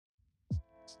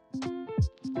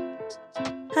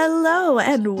Hello,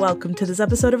 and welcome to this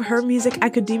episode of Her Music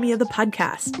Academia, the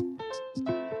podcast.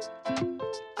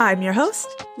 I'm your host,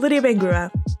 Lydia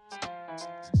Bangura.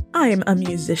 I'm a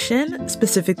musician,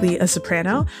 specifically a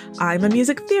soprano. I'm a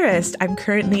music theorist. I'm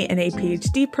currently in a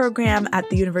PhD program at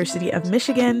the University of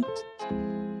Michigan.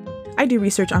 I do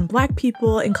research on Black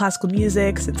people in classical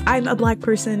music since I'm a Black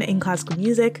person in classical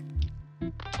music.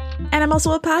 And I'm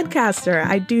also a podcaster.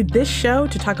 I do this show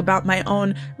to talk about my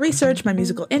own research, my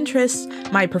musical interests,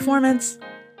 my performance,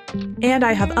 and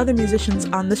I have other musicians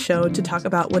on the show to talk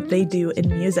about what they do in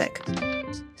music.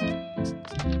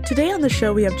 Today on the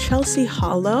show, we have Chelsea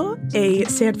Hollow, a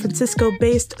San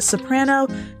Francisco-based soprano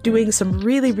doing some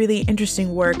really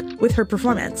interesting work with her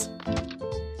performance.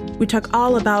 We talk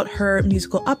all about her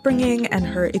musical upbringing and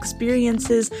her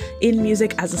experiences in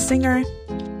music as a singer.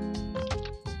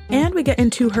 And we get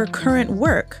into her current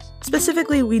work.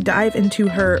 Specifically, we dive into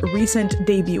her recent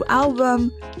debut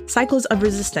album, Cycles of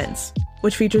Resistance,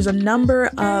 which features a number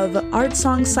of art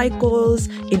song cycles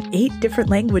in 8 different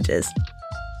languages.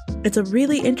 It's a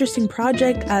really interesting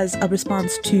project as a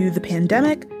response to the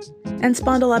pandemic and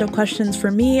spawned a lot of questions for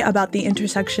me about the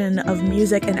intersection of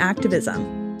music and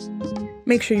activism.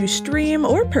 Make sure you stream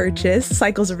or purchase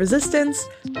Cycles of Resistance.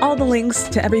 All the links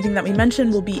to everything that we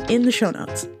mentioned will be in the show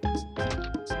notes.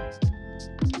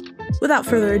 Without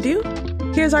further ado,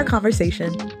 here's our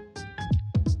conversation.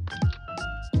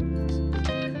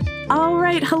 All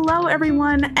right, hello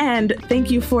everyone, and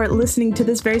thank you for listening to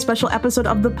this very special episode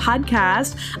of the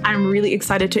podcast. I'm really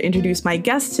excited to introduce my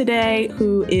guest today,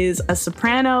 who is a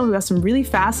soprano who has some really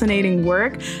fascinating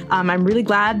work. I'm really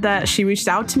glad that she reached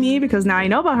out to me because now I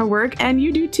know about her work, and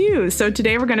you do too. So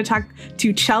today we're going to talk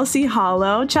to Chelsea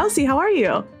Hollow. Chelsea, how are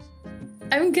you?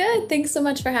 I'm good. Thanks so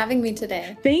much for having me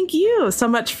today. Thank you so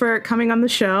much for coming on the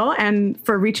show and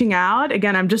for reaching out.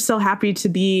 Again, I'm just so happy to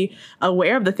be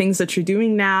aware of the things that you're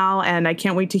doing now. And I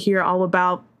can't wait to hear all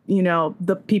about,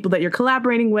 the people that you're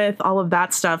collaborating with, all of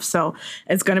that stuff. So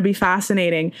it's going to be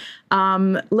fascinating.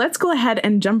 Let's go ahead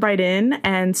and jump right in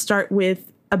and start with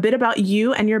a bit about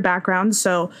you and your background.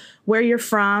 So where you're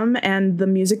from and the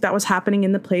music that was happening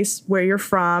in the place where you're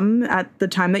from at the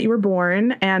time that you were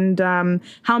born, and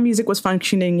how music was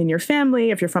functioning in your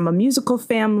family, if you're from a musical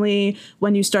family,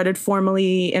 when you started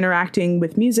formally interacting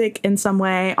with music in some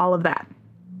way, all of that.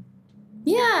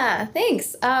 Yeah,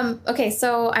 thanks. Okay,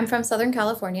 so I'm from Southern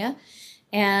California,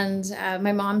 and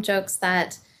my mom jokes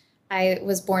that I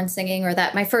was born singing, or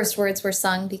that my first words were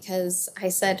sung because I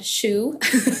said shoe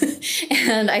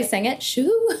and I sang it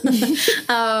shoe.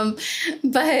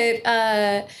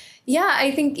 Yeah,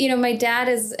 I think, my dad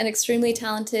is an extremely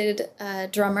talented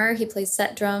drummer. He plays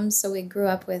set drums. So we grew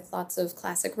up with lots of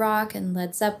classic rock and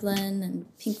Led Zeppelin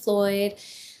and Pink Floyd.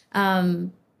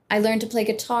 I learned to play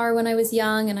guitar when I was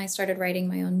young, and I started writing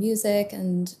my own music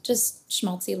and just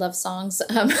schmaltzy love songs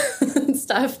and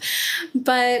stuff.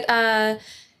 But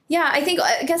yeah, I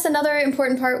guess another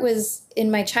important part was in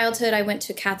my childhood, I went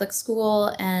to Catholic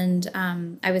school, and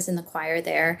I was in the choir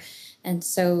there. And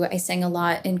so I sang a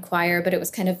lot in choir, but it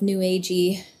was kind of new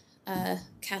agey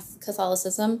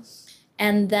Catholicism.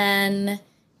 And then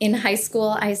in high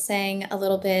school, I sang a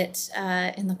little bit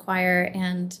in the choir,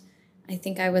 and I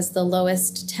think I was the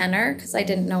lowest tenor because I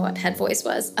didn't know what head voice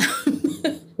was.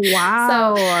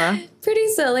 Wow. So pretty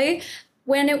silly.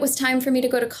 When it was time for me to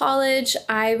go to college,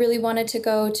 I really wanted to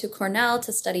go to Cornell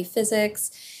to study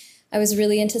physics. I was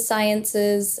really into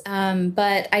sciences,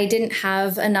 but I didn't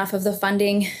have enough of the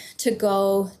funding to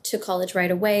go to college right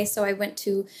away. So I went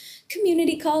to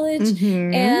community college,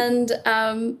 and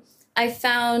I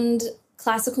found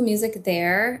classical music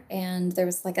there. And there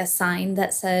was like a sign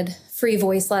that said free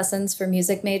voice lessons for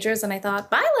music majors. And I thought,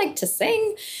 I like to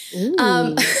sing.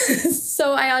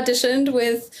 So I auditioned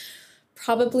with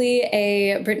probably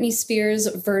a Britney Spears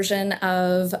version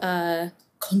of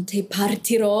Conte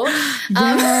Partirò.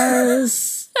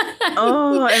 Yes.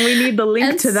 And we need the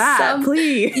link to that,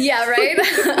 please. Yeah, right?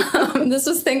 This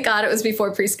was, thank God, it was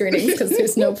before pre-screening because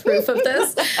there's no proof of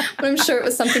this. But I'm sure it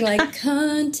was something like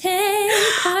Conte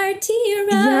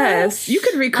Partirò. Yes, you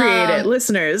could recreate it,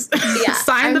 listeners. Yeah,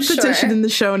 Sign the petition in the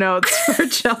show notes for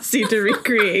Chelsea to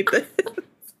recreate this.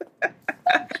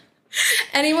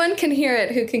 Anyone can hear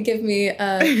it who can give me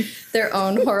their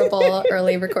own horrible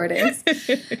early recordings.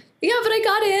 Yeah, but I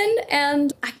got in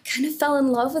and I kind of fell in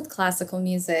love with classical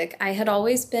music. I had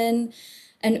always been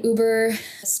an uber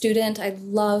student. I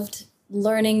loved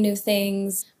learning new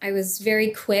things. I was very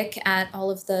quick at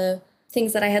all of the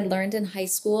things that I had learned in high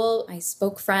school. I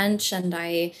spoke French, and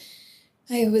I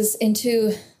was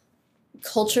into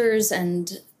cultures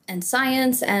and and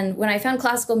science. And when I found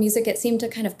classical music, it seemed to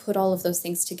kind of put all of those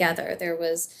things together. There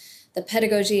was the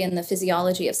pedagogy and the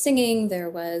physiology of singing. There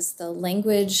was the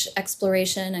language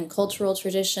exploration and cultural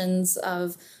traditions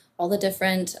of all the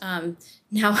different,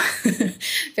 now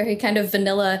very kind of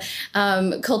vanilla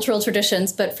cultural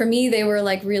traditions. But for me, they were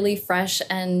like really fresh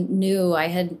and new. I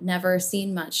had never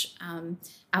seen much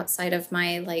outside of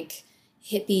my like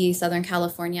hippie Southern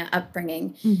California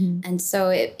upbringing. And so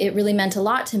it really meant a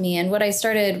lot to me. And what I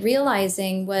started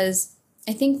realizing was,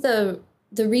 I think the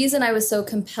reason I was so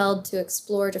compelled to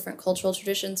explore different cultural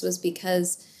traditions was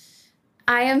because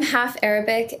I am half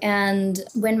Arabic. And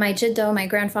when my jiddo, my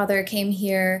grandfather, came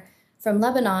here from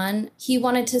Lebanon, he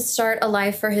wanted to start a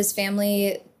life for his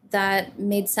family that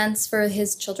made sense for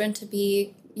his children to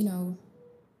be, you know,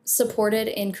 supported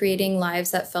in creating lives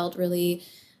that felt really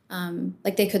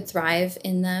like they could thrive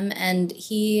in them. And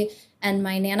he and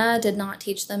my Nana did not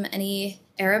teach them any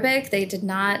Arabic. They did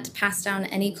not pass down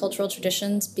any cultural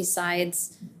traditions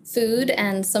besides food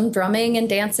and some drumming and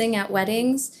dancing at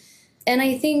weddings. And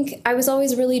I think I was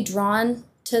always really drawn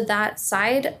to that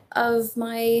side of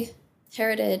my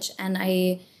heritage. And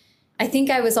I think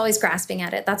I was always grasping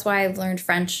at it. That's why I learned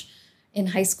French in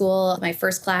high school. My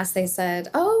first class, they said,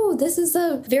 oh, this is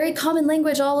a very common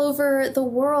language all over the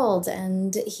world.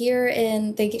 And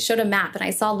they showed a map and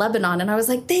I saw Lebanon and I was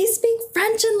like, they speak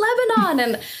French in Lebanon.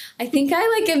 And I think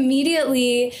I like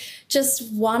immediately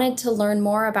just wanted to learn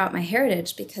more about my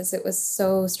heritage because it was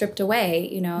so stripped away,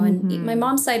 you know. And my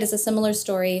mom's side is a similar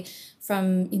story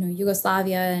from, you know,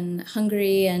 Yugoslavia and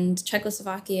Hungary and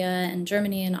Czechoslovakia and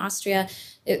Germany and Austria.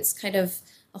 It's kind of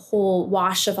a whole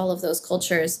wash of all of those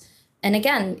cultures. And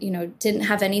again, you know, didn't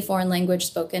have any foreign language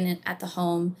spoken at the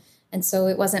home. And so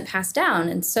it wasn't passed down.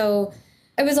 And so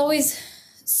I was always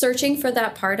searching for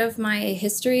that part of my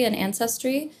history and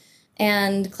ancestry.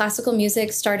 And classical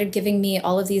music started giving me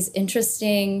all of these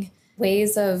interesting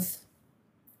ways of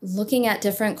looking at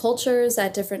different cultures,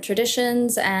 at different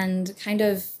traditions, and kind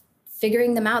of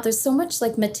figuring them out. There's so much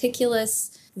like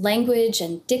meticulous language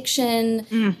and diction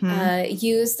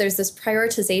used. There's this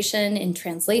prioritization in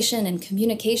translation and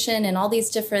communication and all these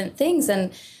different things.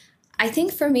 And I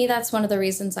think for me, that's one of the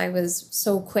reasons I was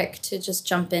so quick to just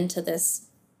jump into this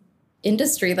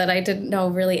industry that I didn't know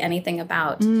really anything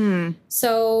about.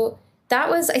 So that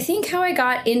was, I think, how I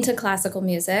got into classical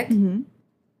music.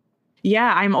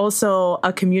 Yeah, I'm also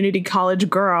a community college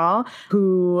girl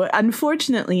who,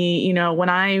 unfortunately, you know, when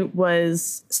I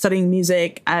was studying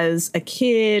music as a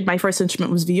kid, my first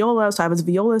instrument was viola. So I was a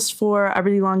violist for a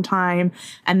really long time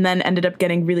and then ended up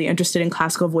getting really interested in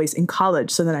classical voice in college.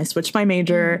 So then I switched my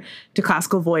major to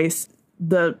classical voice.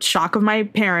 The shock of my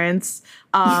parents.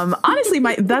 Honestly,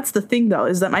 that's the thing, though,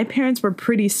 is that my parents were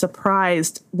pretty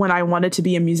surprised when I wanted to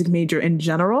be a music major in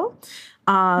general.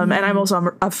 And I'm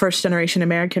also a first generation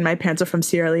American. My parents are from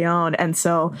Sierra Leone. And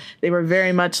so they were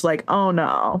very much like, oh,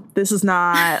 no, this is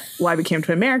not why we came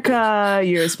to America.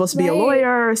 You're supposed to be a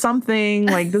lawyer or something.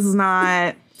 Like, this is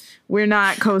not, we're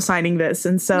not co-signing this.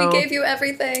 And so we gave you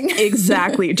everything.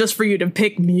 Exactly. Just for you to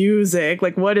pick music.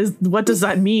 Like, what does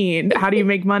that mean? How do you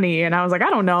make money? And I was like, I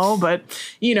don't know. But,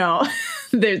 you know,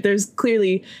 there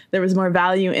was more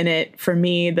value in it for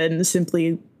me than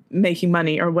simply making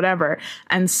money or whatever.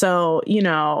 And so, you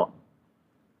know,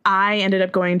 I ended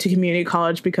up going to community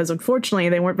college because unfortunately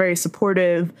they weren't very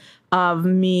supportive of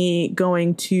me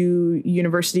going to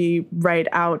university right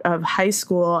out of high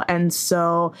school. And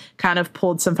so kind of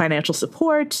pulled some financial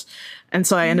support. And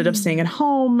so I ended up staying at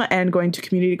home and going to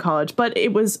community college. But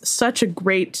it was such a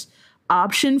great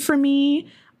option for me,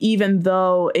 even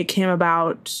though it came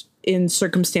about in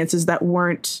circumstances that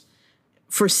weren't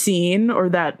foreseen or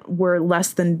that were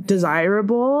less than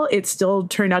desirable. It still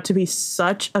turned out to be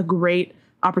such a great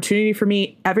opportunity for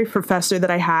me. Every professor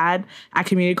that I had at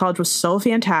community college was so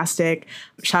fantastic.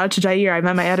 Shout out to Jair. I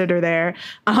met my editor there.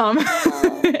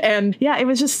 And yeah, it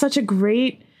was just such a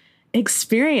great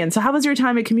experience. So how was your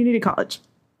time at community college?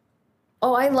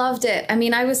 Oh, I loved it. I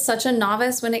mean, I was such a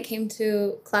novice when it came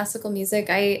to classical music.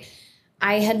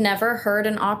 I had never heard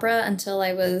an opera until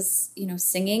I was, you know,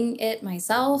 singing it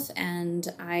myself. And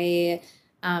I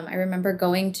remember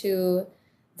going to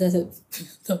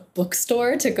the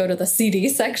bookstore to go to the CD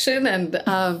section and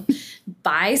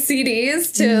buy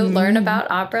CDs to learn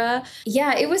about opera.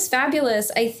 Yeah, it was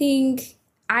fabulous. I think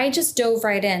I just dove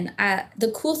right in.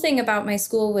 The cool thing about my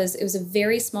school was it was a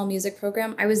very small music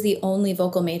program. I was the only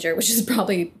vocal major, which is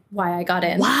probably why I got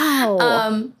in.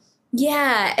 Wow.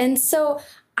 Yeah. And so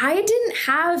I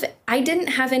didn't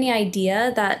have any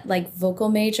idea that like vocal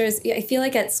majors, I feel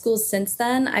like at schools since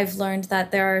then, I've learned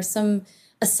that there are some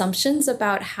assumptions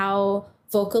about how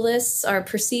vocalists are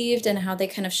perceived and how they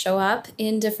kind of show up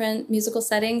in different musical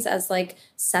settings as like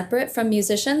separate from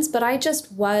musicians, but I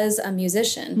just was a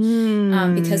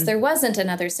musician because there wasn't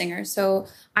another singer. So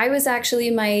I was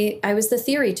actually I was the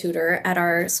theory tutor at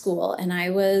our school, and I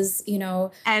was,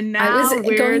 and now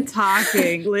we're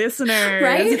talking, listeners.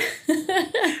 Right?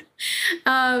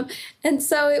 And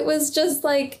so it was just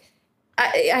like,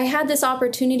 I had this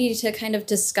opportunity to kind of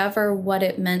discover what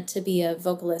it meant to be a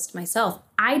vocalist myself.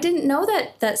 I didn't know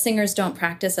that singers don't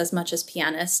practice as much as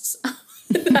pianists.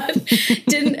 That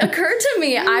didn't occur to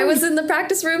me. I was in the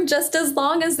practice room just as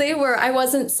long as they were. I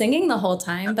wasn't singing the whole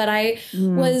time, but I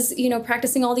was,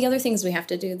 practicing all the other things we have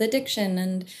to do, the diction.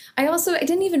 And I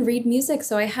didn't even read music,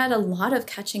 so I had a lot of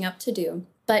catching up to do.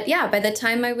 But yeah, by the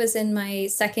time I was in my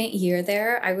second year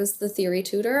there, I was the theory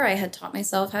tutor. I had taught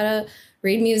myself how to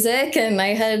read music, and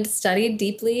I had studied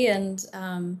deeply. And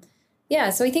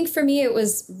so I think for me, it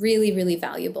was really, really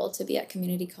valuable to be at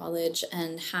community college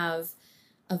and have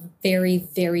a very,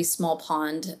 very small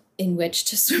pond in which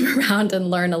to swim around and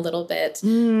learn a little bit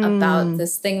about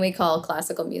this thing we call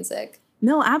classical music.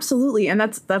 No, absolutely. And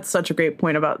that's such a great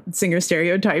point about singer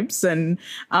stereotypes and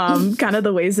kind of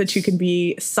the ways that you can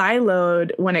be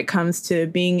siloed when it comes to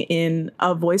being in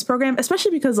a voice program,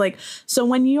 especially because so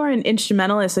when you are an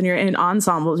instrumentalist and you're in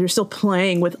ensembles, you're still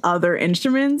playing with other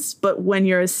instruments. But when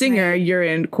you're a singer, you're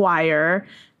in choir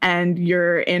and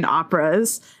you're in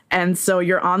operas. And so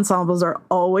your ensembles are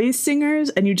always singers,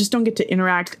 and you just don't get to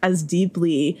interact as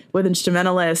deeply with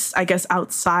instrumentalists, I guess,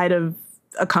 outside of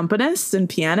accompanists and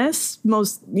pianists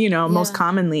most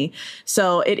commonly.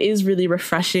 So it is really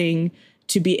refreshing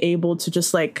to be able to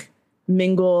just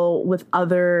mingle with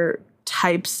other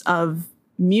types of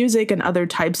music and other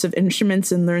types of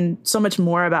instruments and learn so much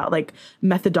more about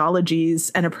methodologies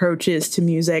and approaches to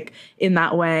music in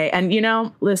that way. And,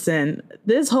 listen,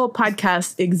 this whole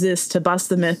podcast exists to bust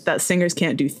the myth that singers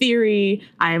can't do theory.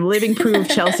 I am living proof.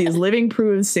 Chelsea is living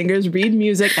proof. Singers read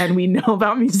music and we know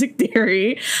about music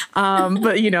theory.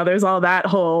 But, there's all that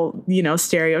whole,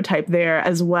 stereotype there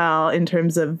as well in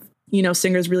terms of,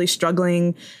 singers really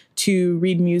struggling to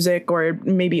read music or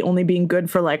maybe only being good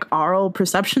for oral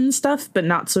perception stuff, but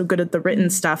not so good at the written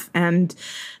stuff. And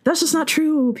that's just not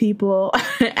true, people.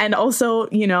 And also,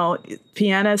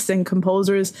 pianists and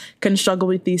composers can struggle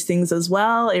with these things as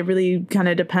well. It really kind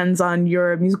of depends on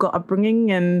your musical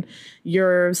upbringing and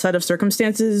your set of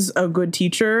circumstances, a good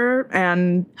teacher,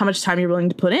 and how much time you're willing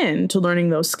to put in to learning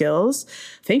those skills.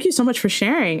 Thank you so much for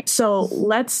sharing. So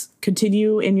let's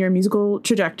continue in your musical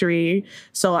trajectory.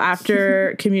 So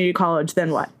after community college, then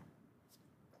what?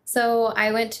 So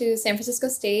I went to San Francisco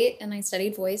State and I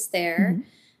studied voice there.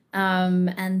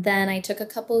 And then I took a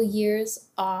couple years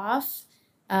off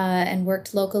and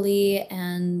worked locally.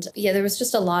 And there was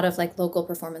just a lot of local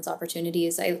performance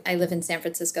opportunities. I live in San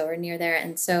Francisco or near there.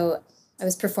 And so I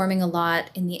was performing a lot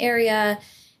in the area.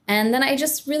 And then I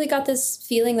just really got this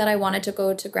feeling that I wanted to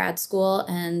go to grad school,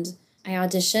 and I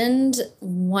auditioned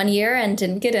 1 year and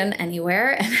didn't get in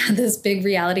anywhere, and had this big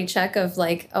reality check of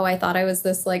I thought I was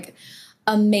this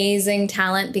amazing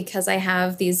talent because I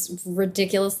have these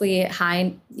ridiculously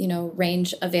high,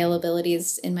 range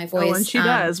availabilities in my voice. Oh, and she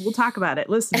does. We'll talk about it,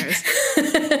 listeners.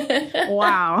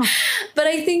 Wow. But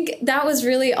I think that was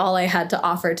really all I had to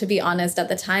offer, to be honest. At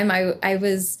the time, I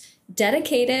was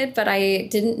dedicated, but I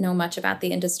didn't know much about the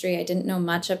industry. I didn't know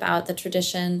much about the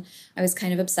tradition. I was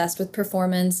kind of obsessed with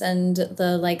performance and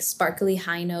the sparkly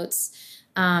high notes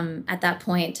at that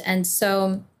point. And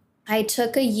so I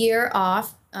took a year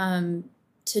off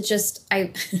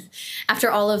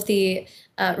after all of the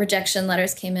rejection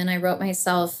letters came in, I wrote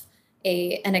myself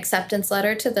an acceptance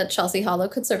letter to the Chelsea Hollow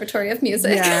Conservatory of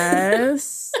Music.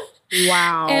 Yes.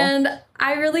 Wow. And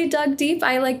I really dug deep.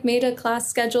 I made a class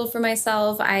schedule for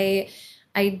myself. I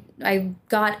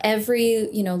got every,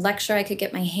 lecture I could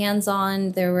get my hands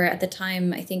on. There were, at the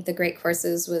time, I think the Great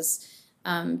Courses was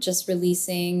just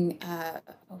releasing,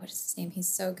 what is his name? He's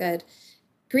so good.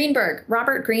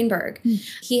 Robert Greenberg.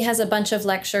 He has a bunch of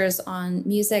lectures on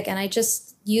music, and I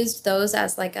just used those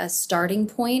as a starting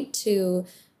point to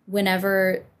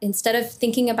whenever, instead of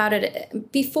thinking about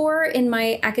it before in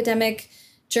my academic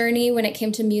journey, when it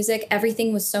came to music,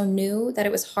 everything was so new that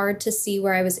it was hard to see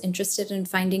where I was interested in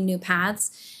finding new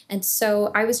paths. And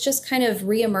so I was just kind of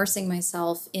re-immersing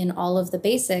myself in all of the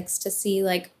basics to see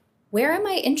where am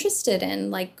I interested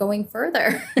in going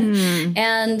further?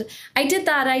 And I did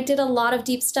that. I did a lot of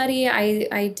deep study.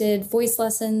 I did voice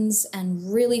lessons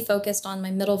and really focused on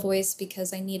my middle voice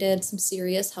because I needed some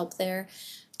serious help there.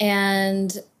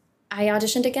 And I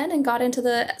auditioned again and got into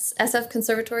the SF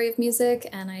Conservatory of Music,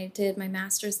 and I did my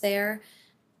master's there.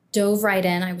 dove right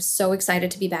in. I was so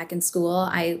excited to be back in school.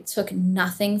 I took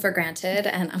nothing for granted.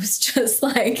 And I was just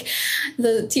like,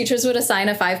 the teachers would assign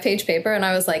a 5-page paper. And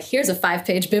I was like, here's a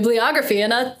 5-page bibliography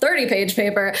and a 30-page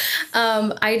paper.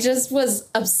 I just was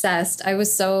obsessed. I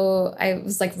was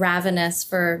like ravenous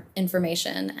for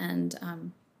information.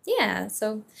 And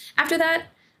so after that,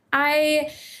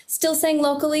 I still sang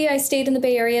locally. I stayed in the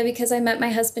Bay Area because I met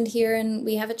my husband here and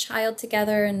we have a child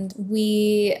together and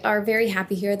we are very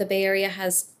happy here. The Bay Area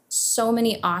has so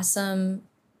many awesome,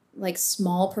 like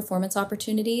small performance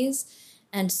opportunities.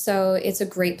 And so it's a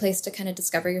great place to kind of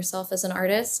discover yourself as an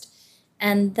artist.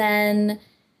 And then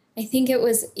I think it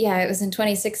was in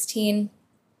 2016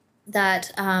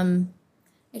 that I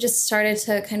just started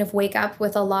to kind of wake up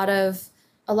with a lot of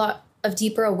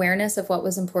deeper awareness of what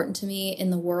was important to me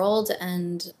in the world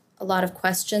and a lot of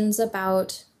questions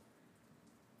about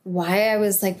why I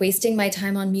was like wasting my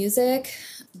time on music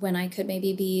when I could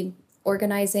maybe be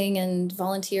organizing and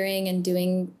volunteering and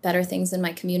doing better things in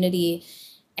my community.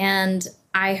 And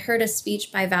I heard a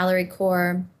speech by Valerie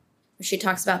Kaur where she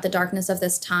talks about the darkness of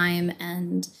this time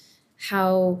and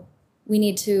how we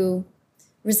need to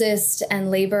resist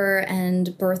and labor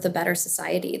and birth a better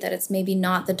society, that it's maybe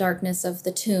not the darkness of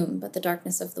the tomb, but the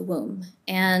darkness of the womb.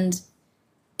 And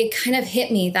it kind of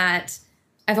hit me that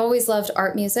I've always loved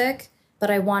art music, but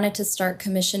I wanted to start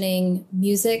commissioning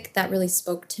music that really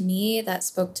spoke to me, that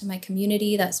spoke to my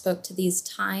community, that spoke to these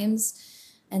times.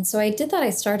 And so I did that.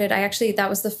 That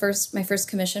was my first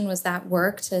commission was that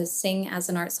work to sing as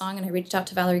an art song. And I reached out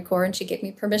to Valerie Kaur and she gave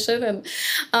me permission.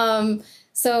 And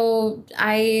so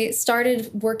I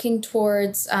started working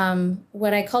towards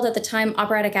what I called at the time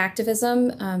operatic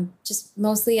activism, just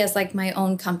mostly as like my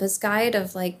own compass guide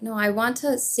of like, no, I want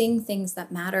to sing things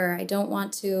that matter.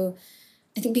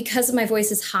 I think because my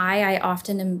voice is high, I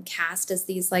often am cast as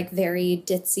these like very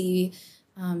ditzy,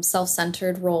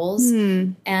 self-centered roles.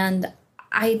 And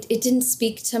it didn't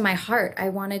speak to my heart. I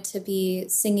wanted to be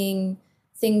singing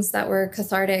things that were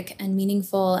cathartic and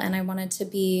meaningful. And I wanted to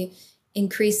be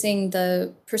increasing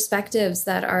the perspectives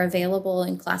that are available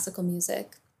in classical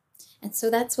music. And so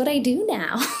that's what I do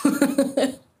now.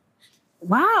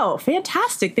 Wow,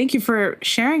 fantastic. Thank you for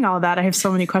sharing all that. I have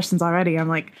so many questions already. I'm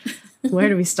like, where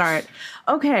do we start?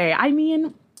 Okay,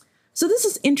 so this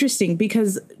is interesting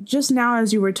because just now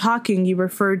as you were talking, you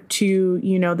referred to,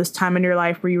 this time in your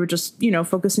life where you were just,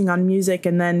 focusing on music.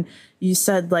 And then you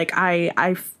said like,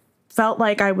 I felt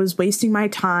like I was wasting my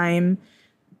time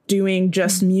doing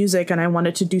just music and I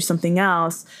wanted to do something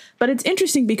else. But it's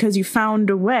interesting because you found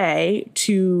a way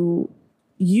to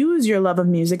use your love of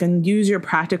music and use your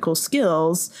practical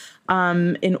skills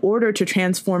in order to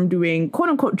transform doing quote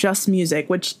unquote just music,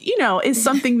 which, is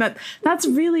something that's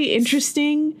really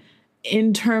interesting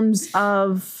in terms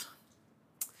of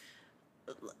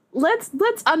let's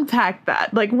unpack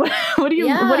that. Like, what do you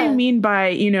mean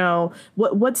by,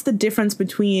 what's the difference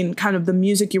between kind of the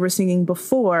music you were singing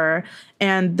before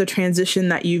and the transition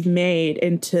that you've made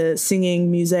into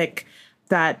singing music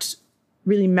that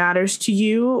really matters to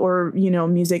you or,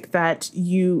 music that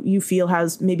you feel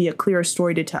has maybe a clearer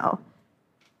story to tell?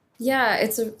 Yeah,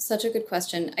 it's such a good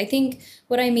question. I think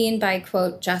what I mean by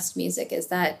quote, just music is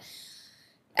that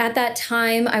at that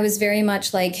time I was very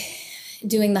much like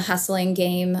doing the hustling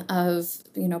game of,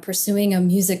 pursuing a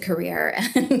music career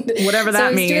and whatever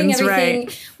that means,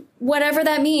 right? Whatever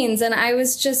that means. And I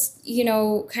was just,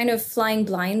 kind of flying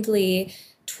blindly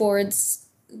towards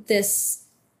this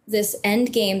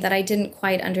end game that I didn't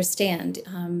quite understand.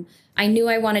 I knew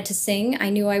I wanted to sing. I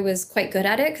knew I was quite good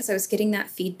at it because I was getting that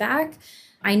feedback.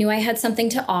 I knew I had something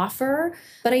to offer,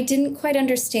 but I didn't quite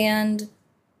understand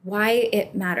why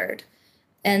it mattered.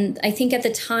 And I think at the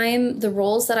time, the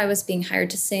roles that I was being hired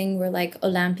to sing were like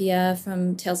Olympia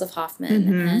from Tales of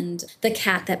Hoffmann and the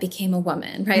cat that became a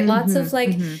woman, right? Lots of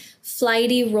like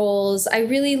flighty roles. I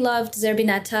really loved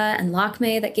Zerbinetta and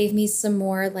Lakme. That gave me some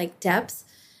more like depth.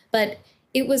 But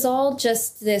it was all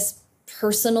just this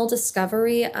personal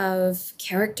discovery of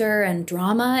character and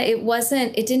drama.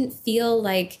 It didn't feel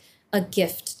like a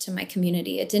gift to my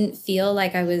community. It didn't feel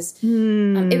like I was,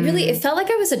 it felt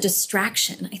like I was a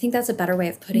distraction. I think that's a better way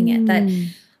of putting it, that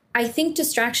I think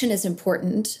distraction is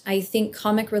important. I think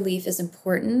comic relief is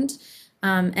important.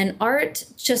 And art,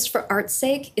 just for art's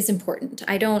sake, is important.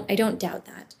 I don't doubt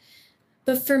that.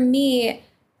 But for me,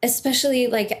 especially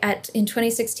like in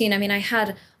 2016, I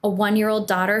had a 1-year-old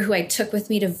daughter who I took with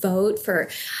me to vote for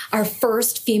our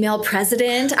first female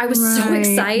president. I was so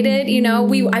excited.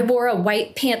 I wore a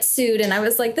white pantsuit and I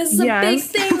was like, this is a big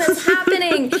thing that's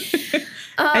happening.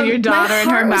 And your daughter in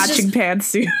her matching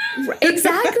pantsuit.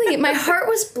 Exactly. My heart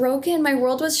was broken. My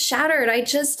world was shattered. I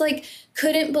just like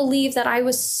couldn't believe that I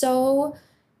was so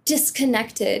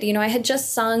disconnected. You know, I had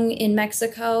just sung in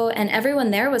Mexico and everyone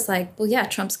there was like, well, yeah,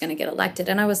 Trump's going to get elected.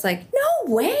 And I was like,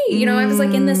 no way. You know, I was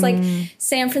like in this like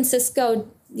San Francisco,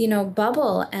 you know,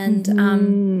 bubble.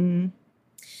 And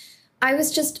I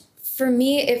was just, for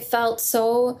me, it felt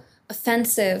so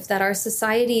offensive that our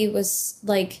society was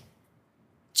like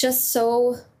just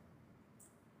so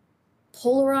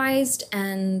polarized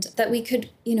and that we could,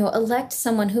 you know, elect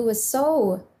someone who was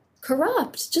so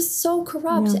corrupt, just so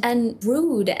corrupt and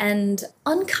rude and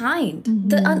unkind.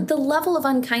 The level of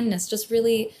unkindness just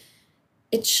really,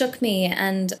 it shook me.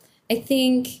 And I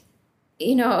think,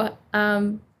 you know,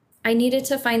 I needed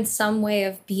to find some way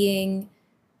of being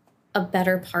a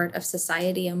better part of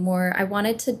society and more, I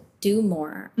wanted to do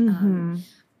more.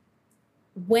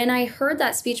 When I heard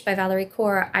that speech by Valerie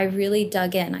Kaur, I really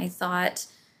dug in. I thought,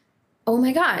 oh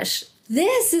my gosh,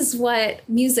 this is what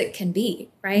music can be,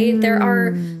 right? There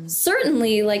are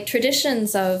certainly like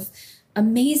traditions of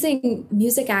amazing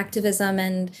music activism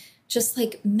and just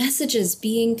like messages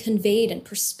being conveyed and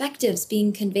perspectives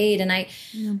being conveyed. And I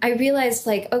realized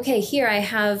like, okay, here I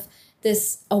have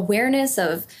this awareness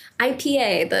of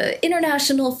IPA, the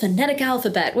International Phonetic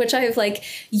Alphabet, which I've like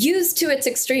used to its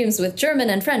extremes with German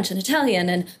and French and Italian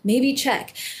and maybe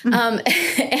Czech.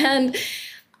 And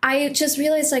I just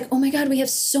realized like, oh my God, we have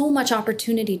so much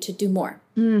opportunity to do more.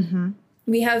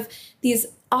 We have these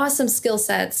awesome skill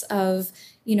sets of,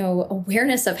 you know,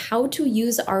 awareness of how to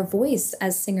use our voice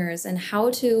as singers and how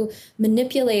to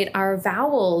manipulate our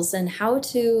vowels and how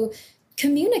to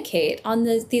communicate on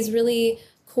these really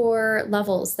core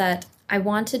levels that I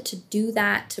wanted to do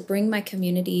that to bring my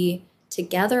community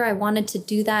together. I wanted to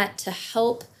do that to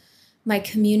help my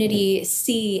community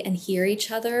see and hear each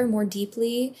other more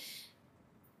deeply.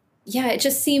 Yeah, it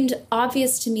just seemed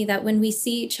obvious to me that when we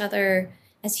see each other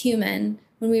as human,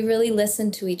 when we really listen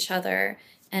to each other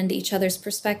and each other's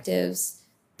perspectives,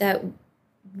 that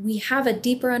we have a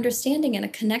deeper understanding and a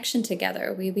connection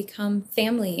together. We become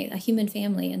family, a human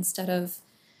family, instead of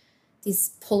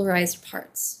these polarized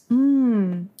parts.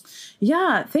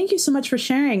 Yeah, thank you so much for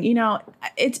sharing. You know,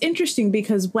 it's interesting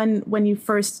because when you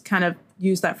first kind of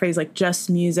use that phrase, like just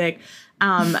music,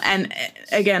 and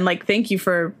again, like, thank you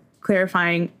for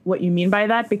clarifying what you mean by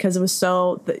that, because it was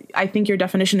so, I think your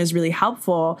definition is really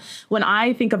helpful. When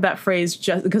I think of that phrase,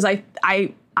 just because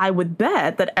I would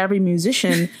bet that every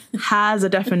musician has a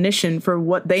definition for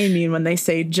what they mean when they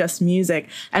say just music.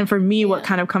 And for me, what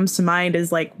kind of comes to mind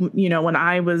is like, you know, when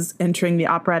I was entering the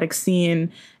operatic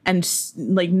scene and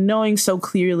like knowing so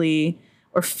clearly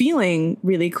or feeling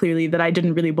really clearly that I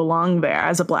didn't really belong there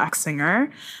as a Black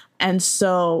singer. And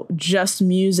so just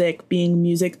music being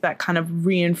music that kind of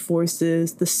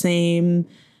reinforces the same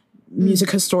music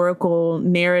historical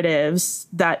narratives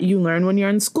that you learn when you're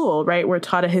in school, right? We're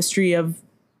taught a history of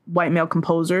white male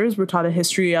composers. We're taught a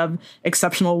history of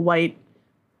exceptional white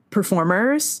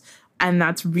performers. And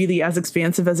that's really as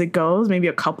expansive as it goes. Maybe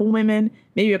a couple women,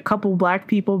 maybe a couple Black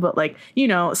people, but like, you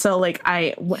know, so like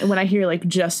when I hear like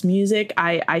just music,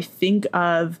 I think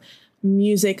of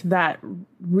music that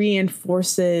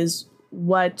reinforces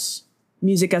what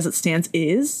music as it stands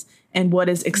is, and what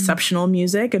is exceptional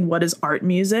music, and what is art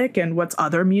music, and what's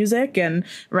other music, and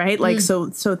right, like so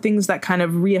things that kind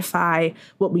of reify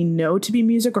what we know to be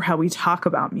music or how we talk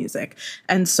about music.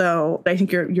 And so I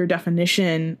think your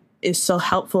definition is so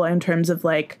helpful in terms of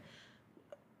like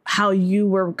how you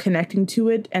were connecting to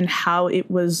it and how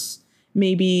it was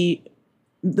maybe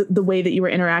the way that you were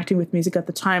interacting with music at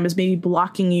the time is maybe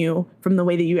blocking you from the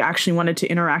way that you actually wanted to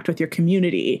interact with your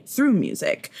community through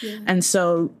music. Yeah. And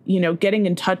so, you know, getting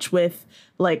in touch with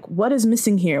like, what is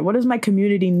missing here? What does my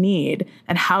community need?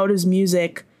 And how does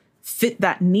music fit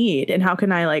that need? And how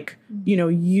can I like, you know,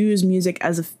 use music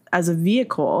as a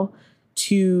vehicle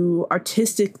to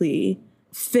artistically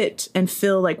fit and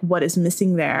fill like what is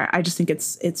missing there? I just think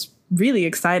it's really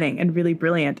exciting and really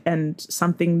brilliant, and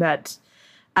something that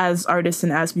as artists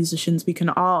and as musicians, we can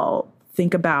all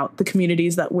think about the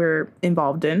communities that we're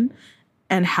involved in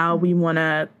and how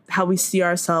we see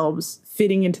ourselves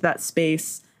fitting into that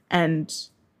space and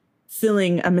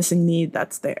filling a missing need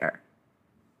that's there.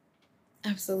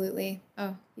 Absolutely.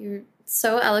 Oh, you're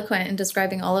so eloquent in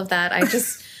describing all of that.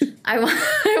 I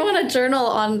want to journal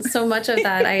on so much of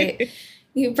that.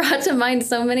 You brought to mind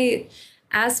so many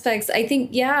aspects. I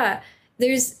think, yeah,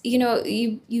 there's, you know,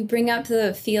 you bring up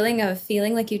the feeling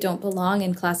like you don't belong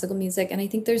in classical music. And I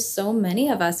think there's so many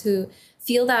of us who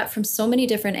feel that from so many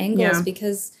different angles,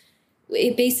 because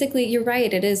it basically, you're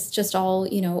right, it is just all,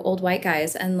 you know, old white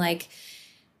guys. And like,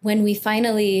 when we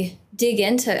finally dig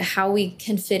into how we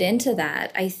can fit into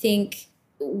that, I think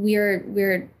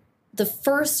we're the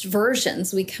first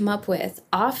versions we come up with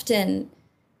often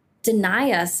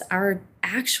deny us our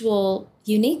actual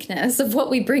uniqueness of what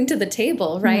we bring to the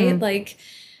table, right? Like,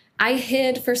 I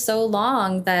hid for so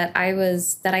long that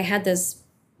I had this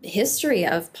history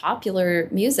of popular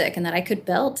music and that I could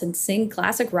belt and sing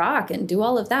classic rock and do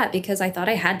all of that because I thought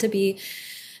I had to be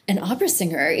an opera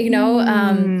singer,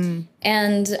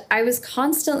 and I was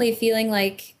constantly feeling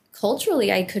like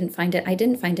culturally I couldn't find it. I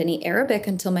didn't find any Arabic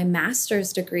until my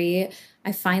master's degree.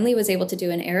 I finally was able to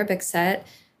do an Arabic set.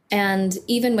 And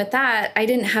even with that, I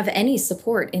didn't have any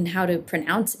support in how to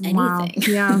pronounce anything. Wow.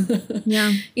 Yeah.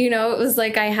 Yeah. It was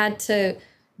like I had to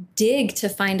dig to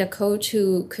find a coach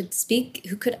who could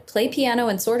play piano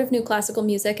and sort of knew classical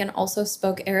music and also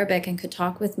spoke Arabic and could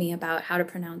talk with me about how to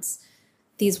pronounce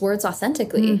these words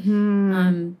authentically.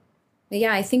 But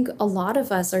yeah, I think a lot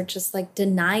of us are just like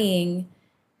denying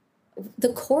the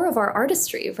core of our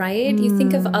artistry, right? You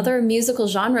think of other musical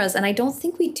genres, and I don't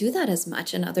think we do that as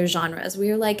much in other genres.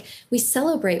 We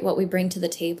celebrate what we bring to the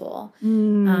table.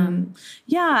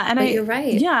 Yeah, and you're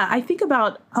right. Yeah, I think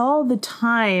about all the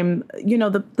time,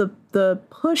 the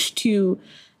push to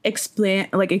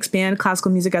expand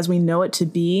classical music as we know it to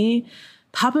be.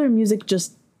 Popular music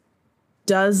just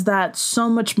does that so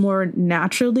much more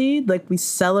naturally. Like, we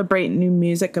celebrate new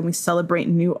music and we celebrate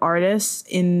new artists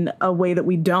in a way that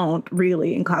we don't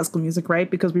really in classical music, right?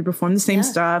 Because we perform the same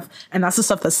stuff, and that's the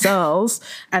stuff that sells,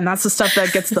 and that's the stuff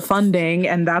that gets the funding,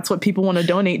 and that's what people want to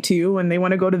donate to when they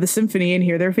want to go to the symphony and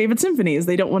hear their favorite symphonies.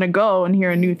 They don't want to go and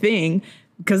hear a new thing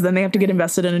because then they have to get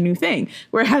invested in a new thing.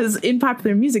 Whereas in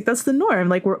popular music, that's the norm.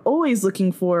 Like, we're always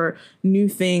looking for new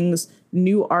things,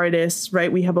 new artists,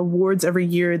 right? We have awards every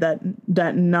year that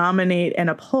nominate and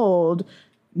uphold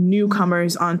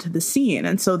newcomers onto the scene.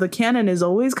 And so the canon is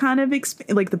always kind of,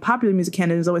 the popular music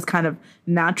canon is always kind of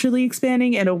naturally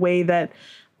expanding in a way that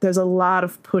there's a lot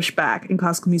of pushback in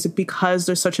classical music because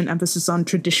there's such an emphasis on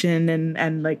tradition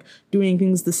and like doing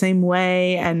things the same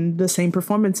way and the same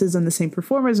performances and the same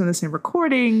performers and the same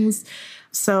recordings.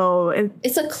 So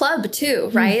it's a club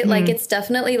too, right? Like, it's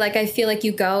definitely like, I feel like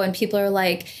you go and people are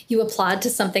like, you applaud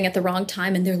to something at the wrong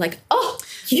time and they're like, oh,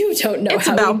 you don't know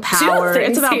how about power.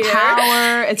 It's about here.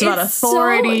 Power. It's about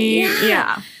authority.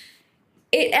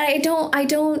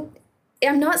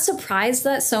 I'm not surprised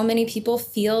that so many people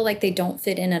feel like they don't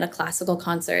fit in at a classical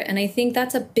concert. And I think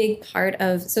that's a big part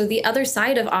of, so the other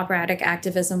side of operatic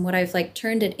activism, what I've like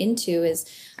turned it into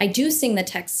is I do sing the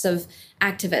texts of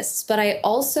activists, but I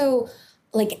also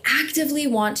like actively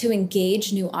want to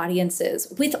engage new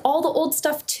audiences with all the old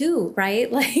stuff too, right?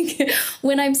 Like,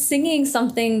 when I'm singing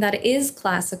something that is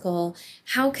classical,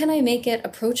 how can I make it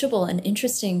approachable and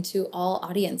interesting to all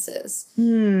audiences?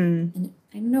 And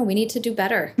I don't know, we need to do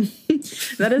better.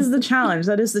 That is the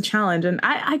challenge. And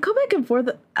I go back and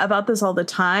forth about this all the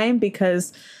time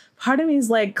because part of me is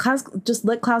like, just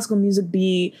let classical music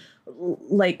be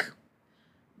like,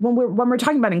 when we're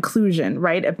talking about inclusion,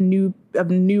 right, of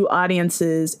new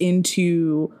audiences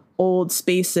into old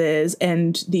spaces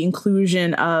and the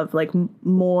inclusion of like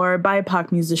more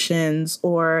BIPOC musicians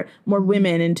or more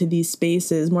women into these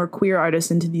spaces, more queer artists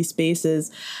into these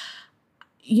spaces,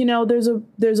 there's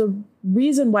a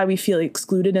reason why we feel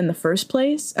excluded in the first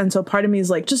place. And so part of me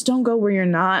is like, just don't go where you're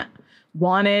not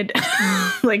wanted.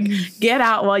 Like, get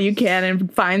out while you can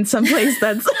and find someplace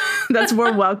that's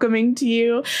more welcoming to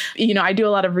you. I do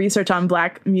a lot of research on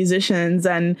Black musicians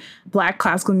and Black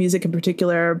classical music in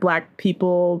particular, Black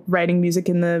people writing music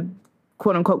in the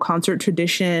quote unquote concert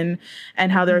tradition,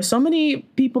 and how there are so many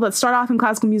people that start off in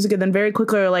classical music and then very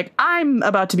quickly are like, I'm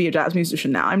about to be a jazz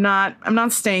musician now. I'm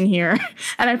not staying here.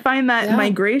 And I find that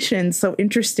migration so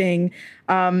interesting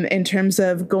in terms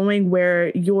of going where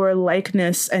your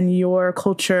likeness and your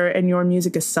culture and your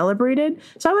music is celebrated.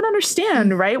 So I would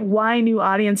understand, right, why new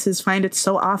audiences find it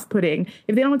so off-putting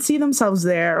if they don't see themselves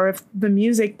there, or if the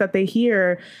music that they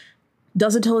hear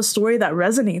doesn't tell a story that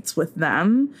resonates with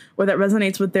them or that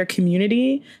resonates with their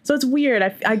community. So it's weird.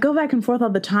 I go back and forth all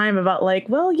the time about like,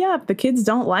 well, yeah, if the kids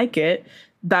don't like it,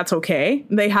 that's okay.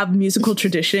 They have musical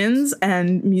traditions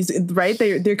and music, right?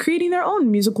 They're creating their own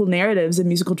musical narratives and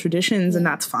musical traditions, and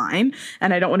that's fine.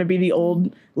 And I don't want to be the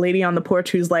old lady on the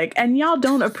porch who's like, and y'all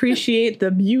don't appreciate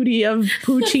the beauty of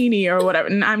Puccini or whatever.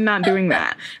 And I'm not doing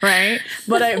that, right?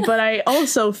 But I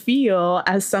also feel,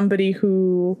 as somebody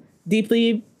who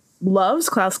deeply loves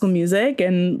classical music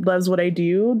and loves what I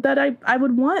do, that I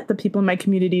would want the people in my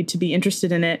community to be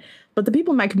interested in it. But the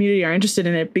people in my community are interested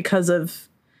in it because of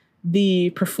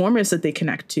the performers that they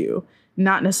connect to,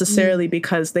 not necessarily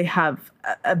because they have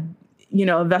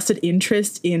a vested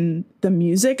interest in the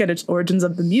music and its origins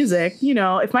of the music,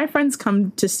 if my friends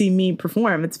come to see me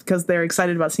perform, it's because they're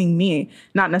excited about seeing me,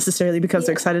 not necessarily because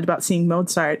they're excited about seeing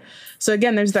Mozart. So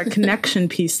again, there's that connection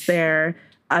piece there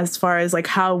as far as like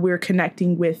how we're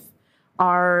connecting with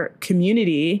our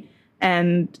community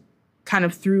and kind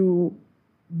of through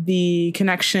the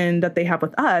connection that they have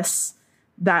with us,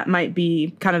 that might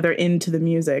be kind of their into the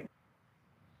music.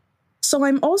 So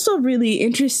I'm also really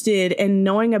interested in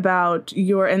knowing about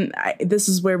this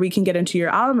is where we can get into your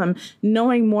album,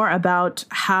 knowing more about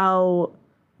how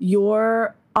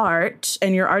your art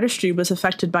and your artistry was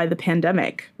affected by the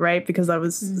pandemic, right? Because that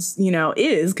was,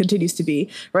 continues to be,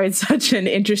 right, such an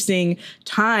interesting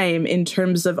time in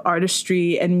terms of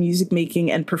artistry and music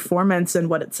making and performance and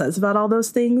what it says about all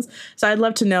those things. So I'd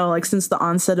love to know, like, since the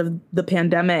onset of the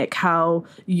pandemic, how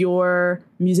your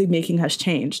music making has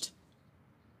changed.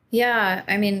 Yeah,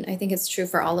 I mean, I think it's true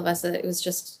for all of us that it was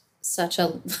just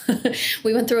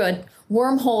we went through a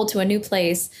wormhole to a new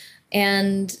place.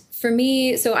 And for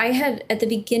me, so I had, at the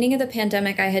beginning of the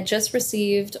pandemic, I had just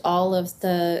received all of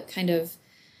the kind of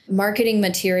marketing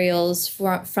materials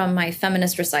from my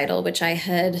feminist recital, which I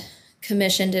had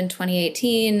commissioned in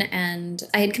 2018. And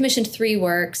I had commissioned 3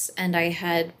 works, and I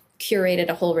had curated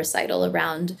a whole recital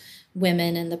around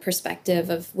women and the perspective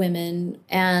of women,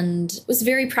 and was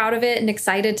very proud of it and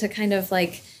excited to kind of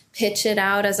like pitch it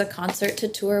out as a concert to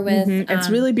tour with. Mm-hmm. It's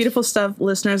really beautiful stuff.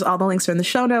 Listeners, all the links are in the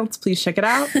show notes. Please check it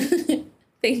out.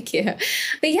 Thank you.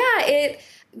 But yeah,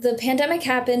 the pandemic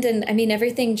happened, and I mean,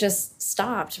 everything just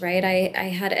stopped, right? I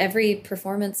had every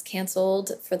performance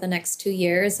canceled for the next 2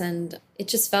 years, and it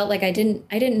just felt like I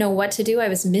didn't know what to do. I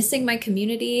was missing my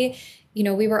community.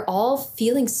 We were all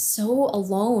feeling so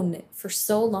alone for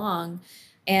so long.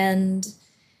 And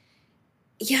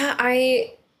yeah,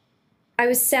 I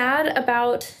was sad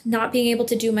about not being able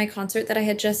to do my concert that I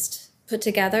had just put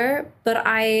together, but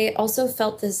I also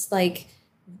felt this like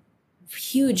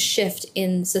huge shift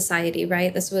in society,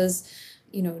 right? This was,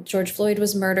 George Floyd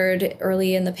was murdered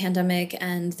early in the pandemic,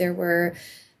 and there were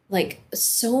like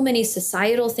so many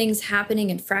societal things happening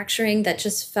and fracturing that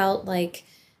just felt like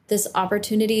this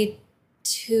opportunity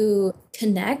to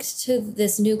connect to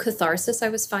this new catharsis I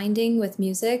was finding with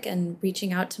music and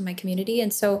reaching out to my community.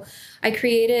 And so I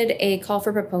created a call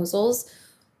for proposals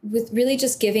with really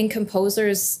just giving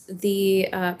composers the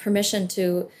permission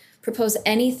to propose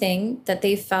anything that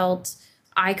they felt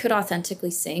I could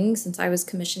authentically sing, since I was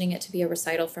commissioning it to be a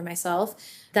recital for myself,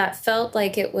 that felt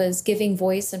like it was giving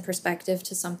voice and perspective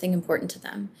to something important to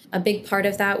them. A big part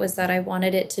of that was that I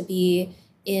wanted it to be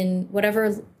in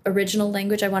whatever original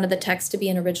language. I wanted the text to be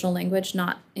in original language,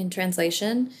 not in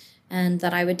translation, and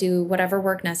that I would do whatever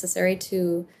work necessary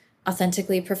to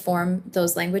authentically perform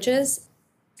those languages.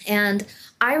 And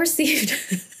I received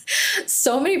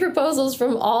so many proposals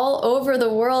from all over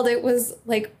the world. It was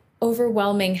like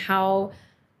overwhelming how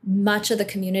much of the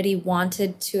community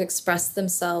wanted to express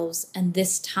themselves and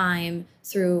this time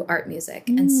through art music.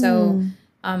 And so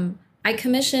I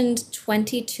commissioned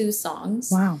 22 songs.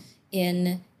 Wow.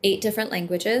 In 8 different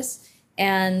languages.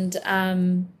 And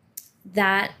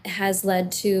that has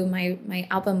led to my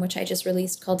album, which I just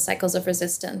released, called Cycles of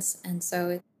Resistance. And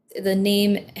so the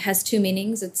name has 2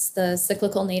 meanings. It's the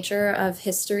cyclical nature of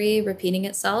history repeating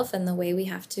itself, and the way we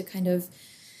have to kind of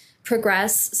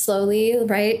progress slowly,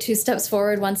 right? 2 steps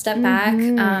forward, 1 step back.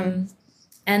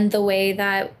 And the way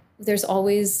that there's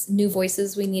always new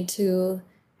voices we need to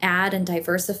add and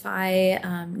diversify,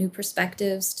 new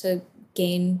perspectives to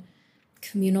gain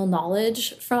communal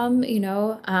knowledge from,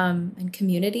 and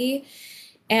community.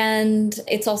 And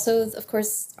it's also, of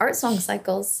course, art song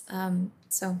cycles.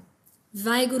 So.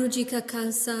 Vai Guruji ka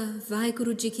Khalsa, Vai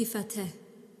Guruji ki Fateh.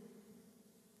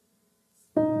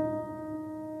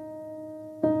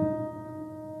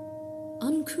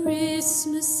 On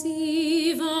Christmas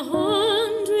Eve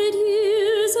 100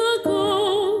 years ago,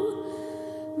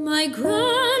 my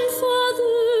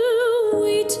grandfather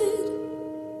waited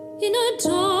in a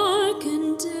dark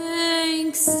and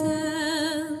dank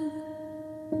cell.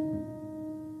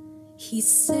 He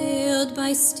sailed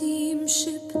by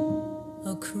steamship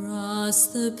across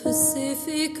the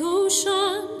Pacific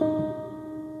Ocean,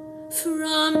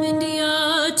 from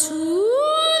India to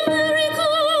America.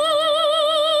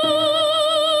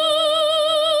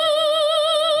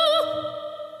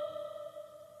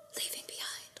 Leaving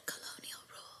behind colonial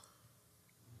rule.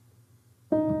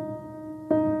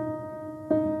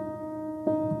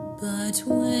 But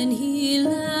when he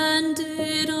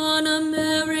landed on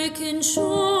American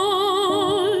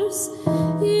shores,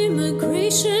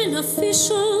 immigration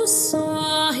officials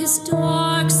saw his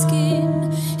dark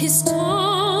skin, his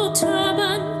tall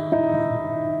turban,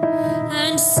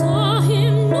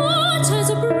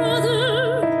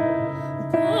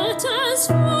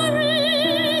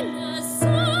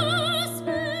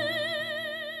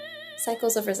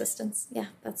 Cycles of Resistance. Yeah,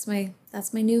 that's my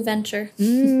new venture.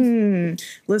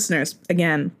 Listeners,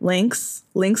 again, links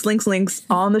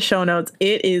on the show notes.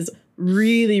 It is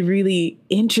really, really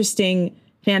interesting,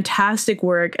 fantastic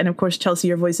work. And of course, Chelsea,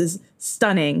 your voice is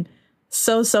stunning.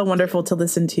 So wonderful to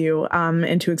listen to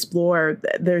and to explore.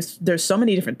 There's so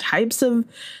many different types of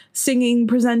singing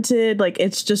presented. Like,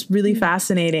 it's just really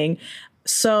fascinating.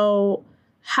 So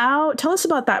tell us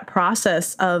about that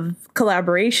process of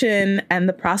collaboration and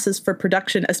the process for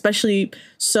production, especially.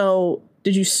 So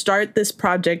did you start this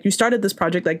project? You started this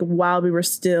project like while we were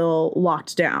still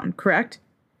locked down, correct?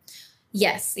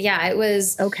 Yes. Yeah, it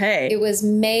was. Okay. It was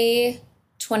May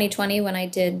 2020 when I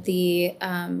did the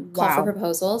call for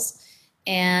proposals.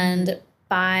 And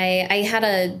I had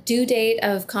a due date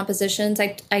of compositions.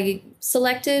 I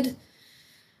selected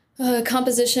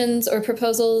compositions or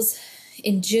proposals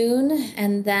in June,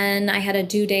 and then I had a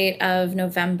due date of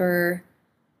November,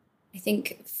 I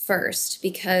think 1st,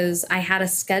 because I had a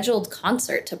scheduled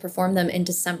concert to perform them in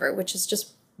December, which is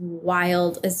just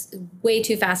wild. Is way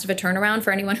too fast of a turnaround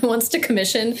for anyone who wants to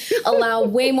commission. Allow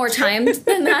way more time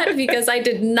than that, because I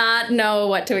did not know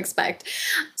what to expect.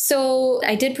 So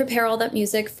I did prepare all that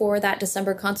music for that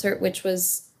December concert, which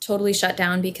was totally shut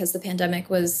down because the pandemic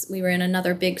we were in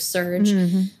another big surge.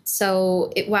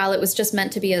 So while it was just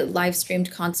meant to be a live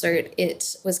streamed concert,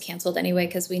 it was canceled anyway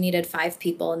because we needed 5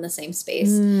 people in the same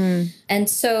space. And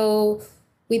so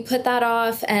we put that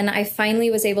off, and I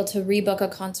finally was able to rebook a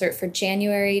concert for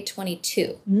January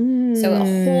 22. So a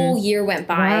whole year went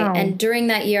by. Wow. And during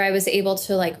that year, I was able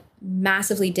to like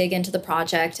massively dig into the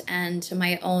project and to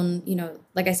my own,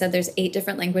 like I said, there's 8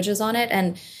 different languages on it.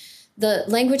 And the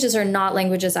languages are not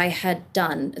languages I had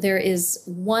done. There is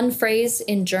one phrase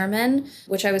in German,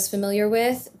 which I was familiar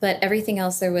with, but everything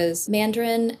else, there was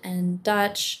Mandarin and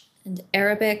Dutch and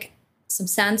Arabic, some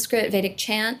Sanskrit, Vedic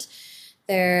chant.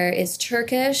 There is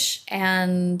Turkish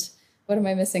and what am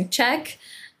I missing? Czech.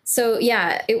 So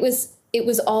yeah, it was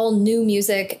all new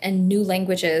music and new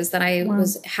languages that I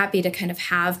was happy to kind of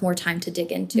have more time to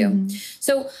dig into.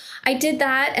 So I did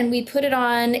that, and we put it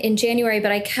on in January, but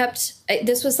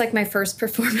this was like my first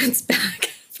performance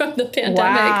back from the pandemic.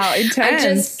 Wow,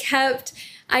 intense.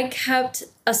 I kept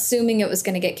assuming it was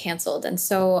going to get canceled. And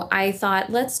so I thought,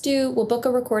 we'll book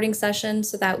a recording session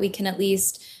so that we can at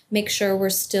least make sure we're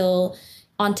still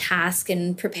on task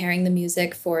and preparing the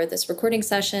music for this recording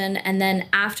session. And then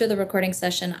after the recording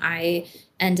session, I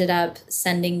ended up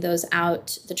sending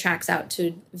the tracks out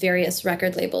to various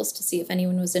record labels to see if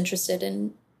anyone was interested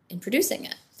in producing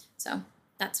it. So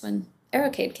that's when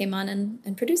Aerocade came on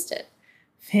and produced it.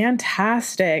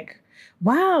 Fantastic.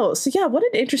 Wow. So yeah, what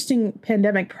an interesting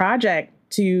pandemic project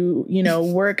to,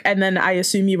 work. And then I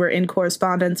assume you were in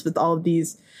correspondence with all of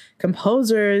these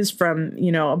composers from,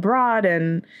 abroad,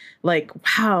 and like,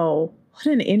 wow, what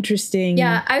an interesting.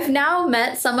 Yeah, I've now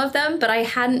met some of them, but I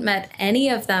hadn't met any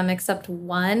of them except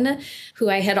one who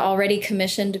I had already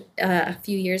commissioned a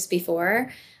few years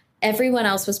before. Everyone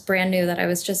else was brand new that I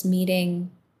was just meeting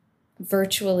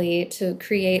virtually to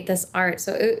create this art.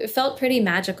 So it felt pretty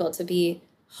magical to be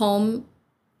home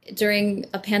during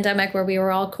a pandemic where we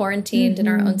were all quarantined in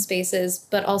our own spaces,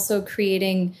 but also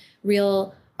creating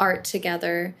real art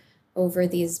together over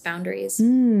these boundaries.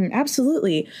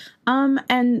 Absolutely.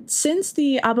 And since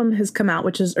the album has come out,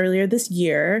 which is earlier this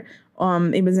year,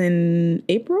 it was in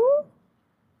April?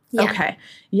 Yeah. Okay.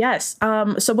 Yes.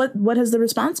 So what has the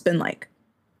response been like?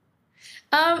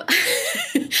 I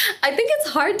think it's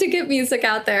hard to get music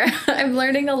out there. I'm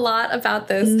learning a lot about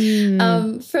this.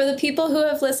 For the people who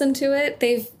have listened to it,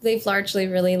 they've largely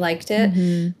really liked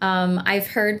it. I've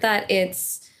heard that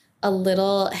it's a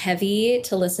little heavy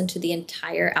to listen to the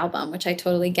entire album, which I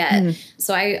totally get.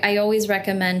 So I always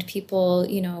recommend people,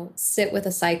 sit with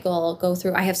a cycle, go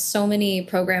through. I have so many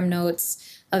program notes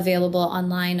available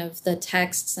online of the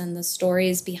texts and the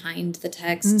stories behind the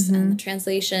texts and the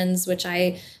translations, which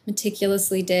I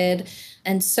meticulously did.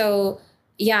 And so,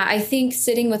 yeah, I think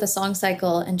sitting with a song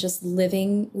cycle and just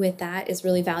living with that is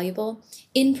really valuable.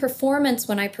 In performance,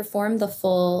 when I perform the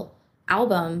full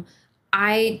album,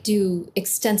 I do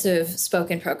extensive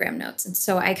spoken program notes. And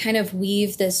so I kind of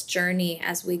weave this journey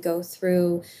as we go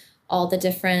through all the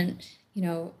different,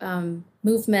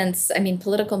 movements,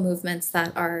 political movements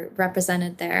that are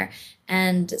represented there.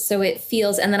 And so it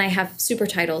feels, and then I have super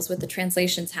titles with the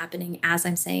translations happening as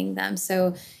I'm saying them.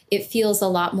 So it feels a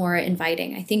lot more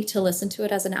inviting. I think to listen to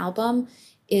it as an album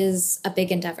is a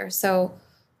big endeavor. So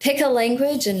pick a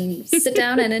language and sit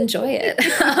down and enjoy it.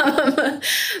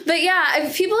 But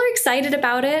yeah, people are excited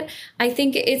about it. I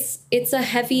think it's a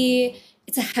heavy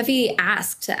it's a heavy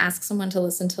ask to ask someone to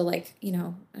listen to like, you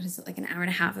know, what is it, like an hour and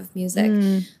a half of music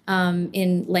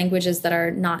in languages that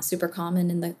are not super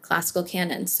common in the classical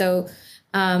canon. So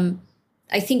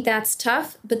I think that's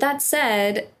tough. But that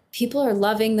said, people are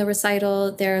loving the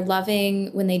recital. They're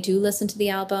loving when they do listen to the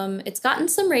album. It's gotten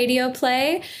some radio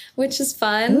play, which is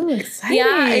fun. Ooh, exciting.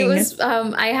 Yeah, it was.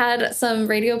 I had some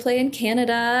radio play in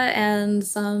Canada and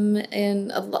some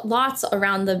in lots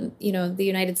around the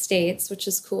United States, which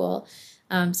is cool.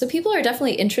 So people are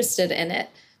definitely interested in it.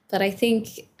 But I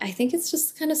think it's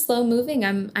just kind of slow moving.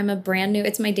 I'm a brand new.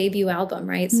 It's my debut album,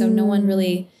 right? So no one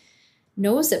really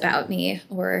knows about me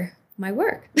or my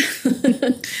work.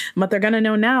 But they're going to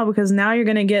know now, because now you're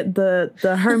going to get the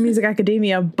Her Music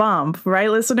Academia bump, right,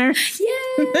 listener?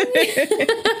 Yay!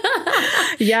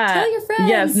 Yeah. Tell your friends.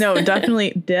 Yes, no,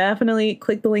 definitely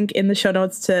click the link in the show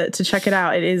notes to check it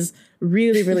out. It is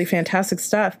really, really fantastic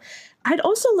stuff. I'd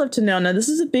also love to know, now this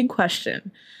is a big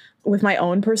question with my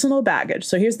own personal baggage.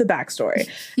 So here's the backstory,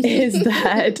 is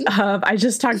that I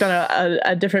just talked on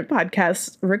a different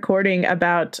podcast recording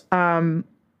about, I'm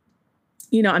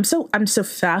so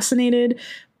fascinated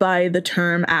by the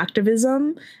term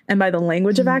activism and by the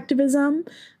language of activism.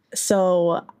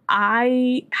 So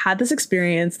I had this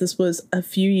experience. This was a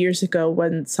few years ago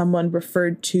when someone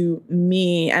referred to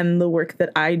me and the work that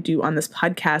I do on this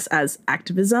podcast as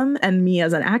activism and me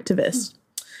as an activist.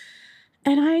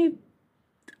 And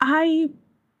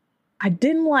I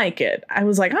didn't like it. I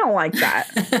was like, I don't like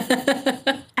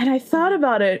that. And I thought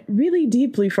about it really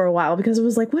deeply for a while, because it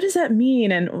was like, what does that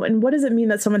mean? And what does it mean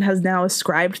that someone has now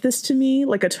ascribed this to me,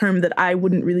 like a term that I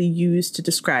wouldn't really use to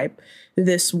describe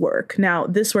this work? Now,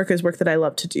 this work is work that I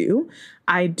love to do.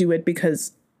 I do it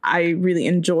because I really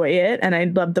enjoy it. And I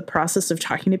love the process of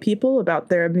talking to people about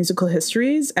their musical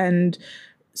histories and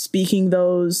speaking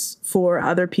those for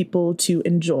other people to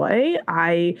enjoy.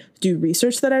 I do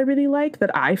research that I really like,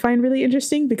 that I find really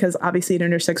interesting, because obviously it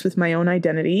intersects with my own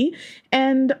identity.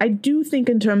 And I do think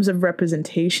in terms of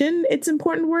representation, it's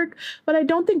important work, but I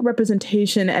don't think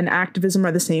representation and activism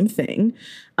are the same thing.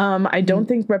 I don't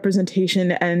think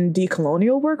representation and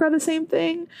decolonial work are the same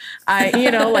thing.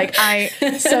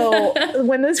 So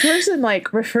when this person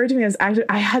referred to me as active,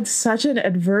 I had such an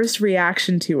adverse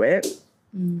reaction to it.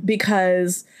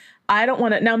 Because I don't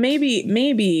want to. Now,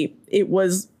 maybe it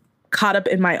was caught up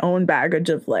in my own baggage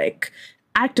of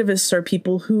activists are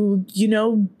people who,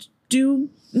 do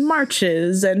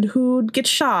marches and who get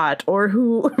shot, or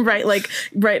who write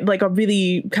a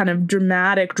really kind of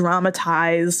dramatic,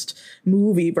 dramatized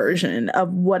movie version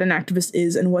of what an activist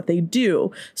is and what they do.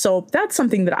 So that's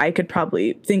something that I could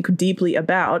probably think deeply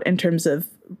about in terms of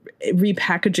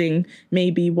repackaging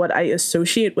maybe what I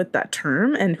associate with that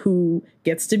term and who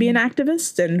gets to be an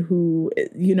activist and who,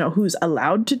 who's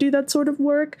allowed to do that sort of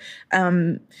work.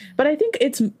 But I think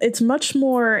it's much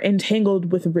more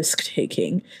entangled with risk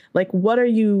taking. Like, what are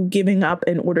you giving up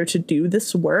in order to do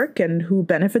this work, and who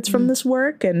benefits from this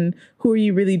work, and who are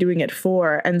you really doing it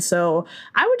for? And so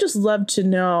I would just love to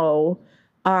know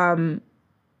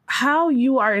how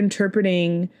you are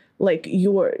interpreting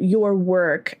your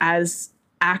work as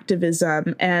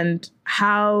activism, and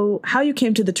how you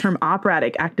came to the term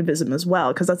operatic activism as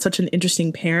well, because that's such an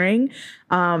interesting pairing.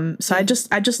 So I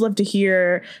just love to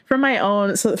hear for my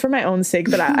own sake,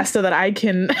 so that I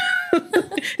can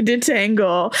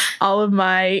detangle all of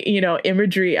my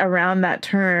imagery around that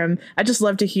term. I just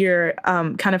love to hear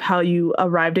kind of how you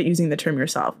arrived at using the term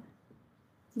yourself.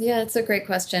 Yeah, it's a great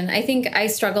question. I think I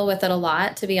struggle with it a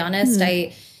lot, to be honest.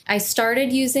 I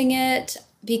started using it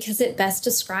because it best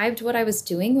described what I was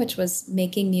doing, which was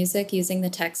making music using the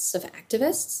texts of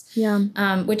activists,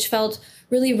 which felt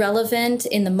really relevant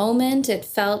in the moment. It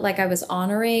felt like I was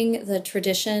honoring the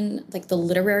tradition, like the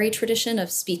literary tradition of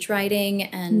speech writing,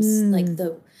 and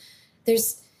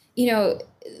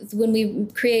when we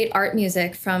create art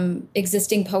music from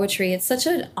existing poetry, it's such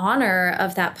an honor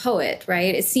of that poet,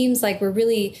 right? It seems like we're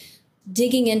really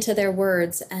digging into their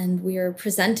words, and we are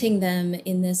presenting them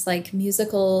in this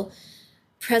musical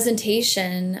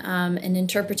presentation and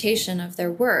interpretation of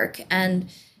their work. And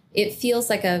it feels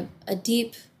like a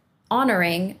deep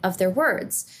honoring of their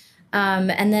words.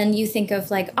 And then you think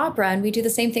of opera, and we do the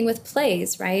same thing with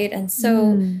plays, right? And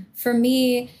so for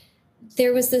me,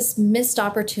 there was this missed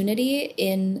opportunity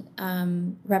in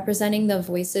representing the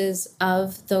voices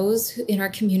of those in our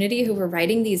community who were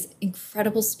writing these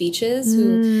incredible speeches,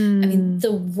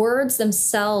 the words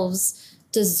themselves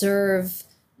deserve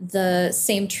the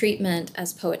same treatment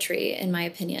as poetry, in my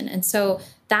opinion. And so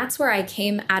that's where I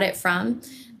came at it from.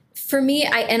 For me,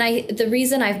 the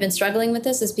reason I've been struggling with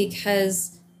this is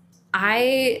because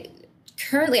I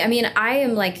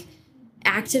am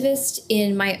activist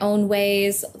in my own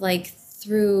ways, like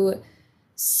through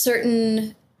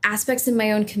certain aspects in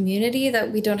my own community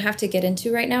that we don't have to get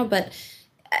into right now. But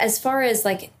as far as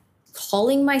like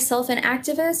calling myself an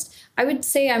activist, I would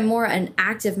say I'm more an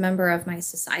active member of my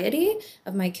society,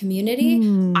 of my community.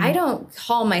 I don't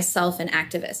call myself an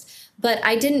activist, but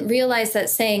I didn't realize that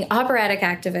saying operatic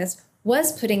activist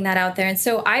was putting that out there. And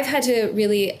so I've had to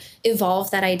really evolve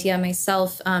that idea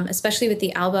myself, especially with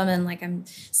the album. And like I'm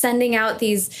sending out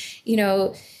these,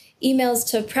 emails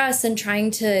to press and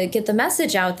trying to get the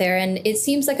message out there. And it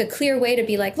seems like a clear way to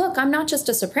be like, look, I'm not just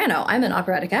a soprano, I'm an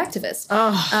operatic activist.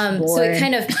 So it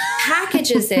kind of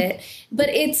packages it, but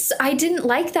I didn't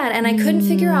like that. And I couldn't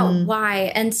figure out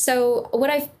why. And so what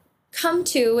I've come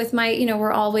to with my,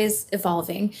 we're always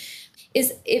evolving,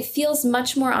 is it feels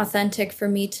much more authentic for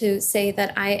me to say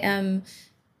that I am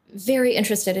very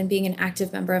interested in being an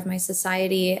active member of my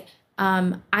society.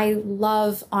 I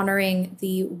love honoring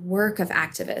the work of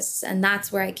activists, and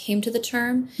that's where I came to the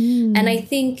term. And I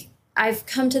think I've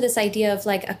come to this idea of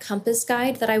like a compass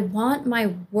guide, that I want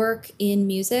my work in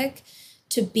music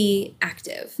to be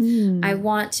active. I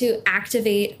want to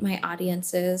activate my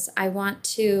audiences. I want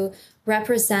to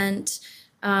represent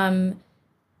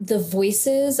the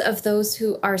voices of those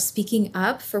who are speaking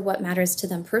up for what matters to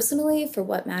them personally, for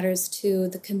what matters to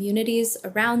the communities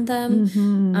around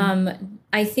them.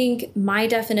 I think my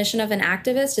definition of an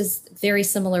activist is very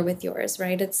similar with yours,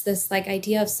 right? It's this like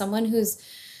idea of someone who's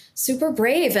super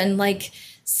brave and like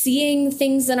seeing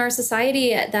things in our society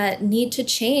that need to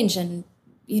change, and,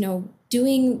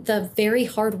 doing the very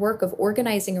hard work of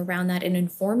organizing around that and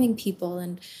informing people.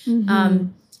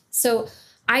 And so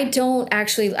I don't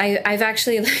actually, I've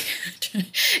actually, like,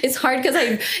 it's hard because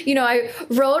I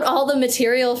wrote all the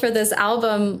material for this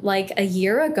album like a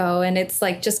year ago, and it's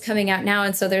like just coming out now.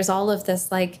 And so there's all of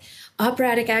this like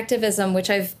operatic activism, which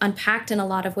I've unpacked in a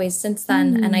lot of ways since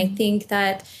then. And I think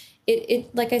that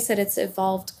it like I said, it's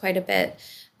evolved quite a bit.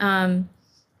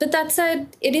 But that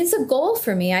said, it is a goal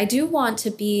for me. I do want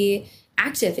to be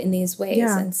active in these ways.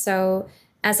 Yeah. And so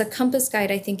as a compass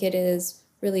guide, I think it is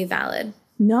really valid.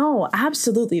 No,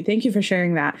 absolutely. Thank you for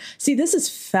sharing that. See, this is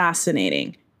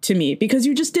fascinating to me because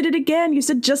you just did it again. You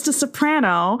said just a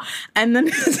soprano and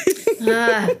then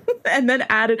and then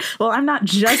added, well, I'm not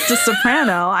just a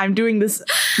soprano. I'm doing this,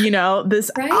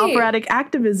 this right. operatic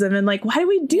activism. And like, why do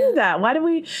we do that? Why do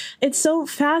we? It's so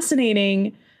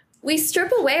fascinating. We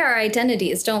strip away our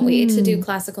identities, don't we, to do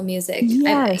classical music?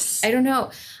 Yes. I don't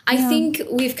know. I think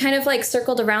we've kind of like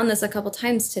circled around this a couple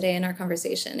times today in our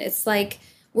conversation. It's like,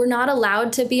 we're not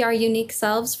allowed to be our unique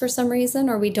selves for some reason,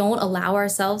 or we don't allow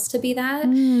ourselves to be that.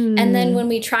 And then when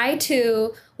we try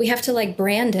to, we have to like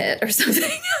brand it or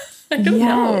something. I don't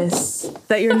know.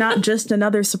 That you're not just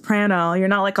another soprano. You're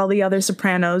not like all the other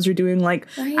sopranos. You're doing like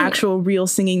actual real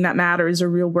singing that matters or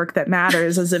real work that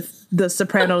matters, as if the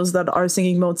sopranos that are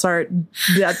singing Mozart,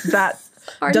 that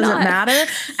doesn't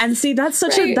matter. And see, that's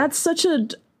such a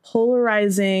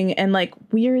polarizing and like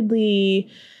weirdly,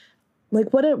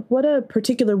 like what a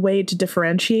particular way to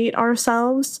differentiate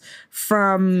ourselves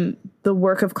from the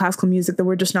work of classical music, that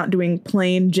we're just not doing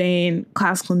plain Jane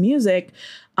classical music.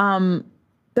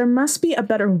 There must be a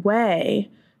better way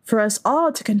for us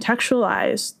all to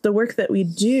contextualize the work that we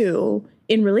do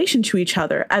in relation to each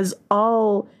other as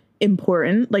all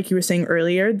important, like you were saying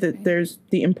earlier, that there's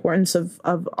the importance of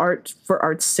art for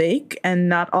art's sake, and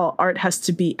not all art has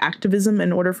to be activism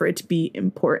in order for it to be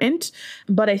important.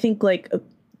 But I think like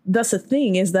that's the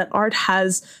thing, is that art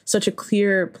has such a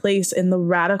clear place in the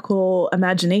radical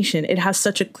imagination. It has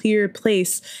such a clear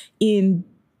place in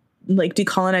like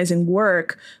decolonizing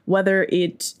work, whether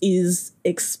it is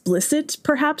explicit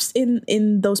perhaps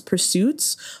in those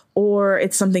pursuits, or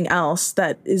it's something else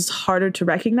that is harder to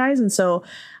recognize. And so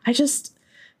this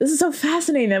is so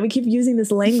fascinating that we keep using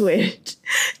this language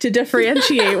to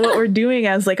differentiate what we're doing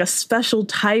as like a special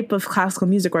type of classical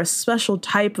music, or a special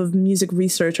type of music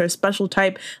research, or a special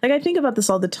type. Like I think about this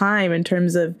all the time in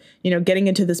terms of, getting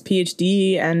into this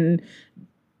PhD and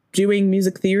doing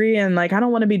music theory, and like, I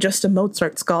don't want to be just a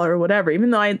Mozart scholar or whatever, even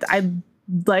though I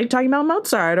like talking about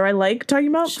Mozart, or I like talking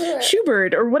about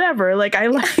Schubert or whatever. Like I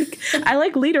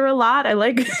like Lieder a lot. I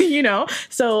like,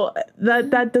 so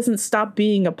that doesn't stop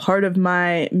being a part of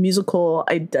my musical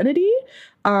identity.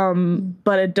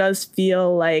 But it does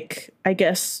feel like, I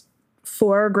guess,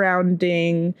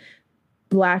 foregrounding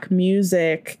Black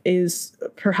music is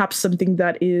perhaps something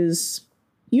that is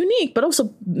unique, but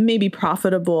also maybe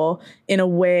profitable in a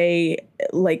way,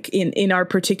 like in our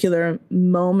particular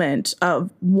moment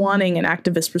of wanting an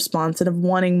activist response and of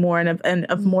wanting more and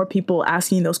of more people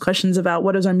asking those questions about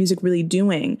what is our music really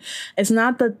doing. It's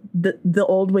not that the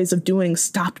old ways of doing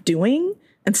stop doing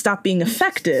and stop being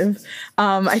effective.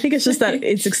 I think it's just that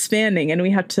it's expanding, and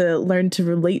we have to learn to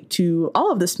relate to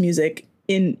all of this music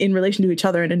in relation to each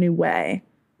other in a new way.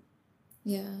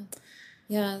 Yeah,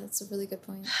 that's a really good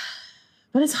point.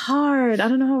 But it's hard. I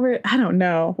don't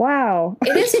know. Wow.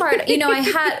 It is hard. I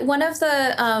had one of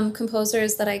the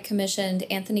composers that I commissioned,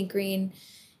 Anthony Green.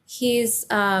 He's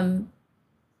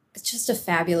just a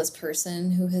fabulous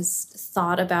person who has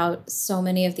thought about so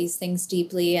many of these things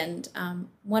deeply. And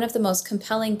one of the most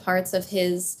compelling parts of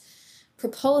his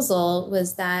proposal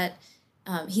was that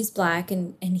he's Black.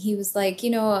 And he was like,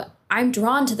 I'm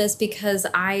drawn to this because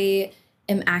I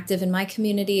am active in my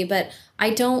community, but I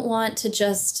don't want to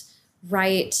just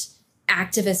write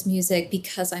activist music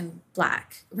because I'm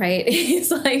Black, right?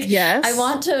 He's like, yes, I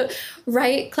want to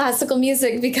write classical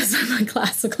music because I'm a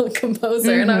classical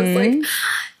composer. And I was like,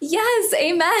 yes,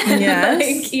 amen.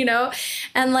 Yes.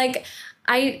 And like,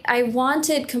 I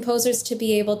wanted composers to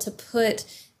be able to put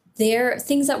their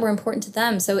things that were important to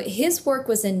them. So his work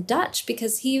was in Dutch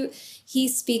because he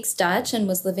speaks Dutch and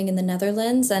was living in the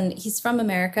Netherlands, and he's from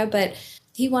America, but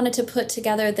he wanted to put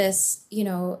together this,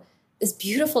 this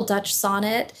beautiful Dutch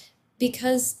sonnet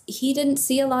because he didn't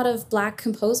see a lot of Black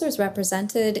composers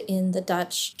represented in the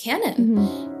Dutch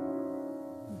canon.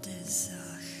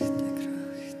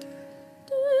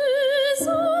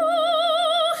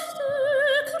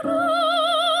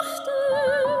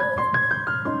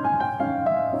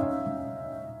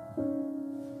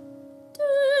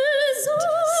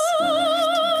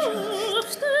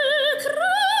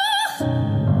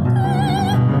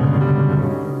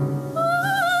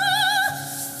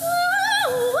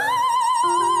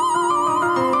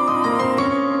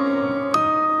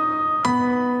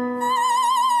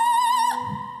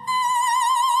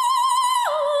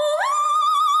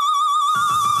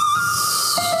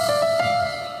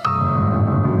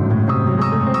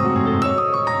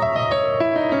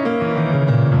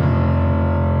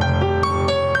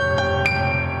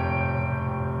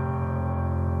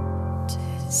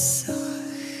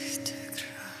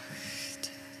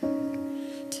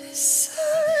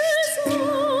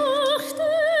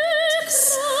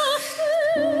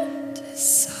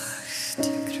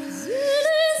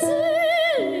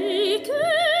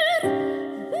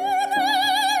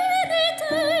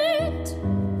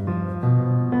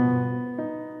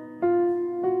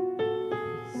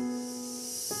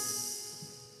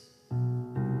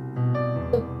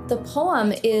 The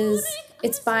poem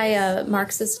it's by a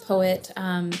Marxist poet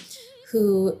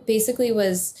who basically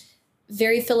was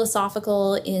very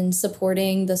philosophical in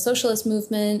supporting the socialist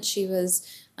movement. She was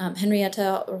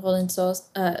Henrietta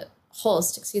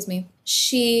Holst, excuse me.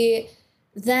 She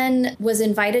then was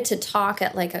invited to talk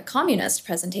at like a communist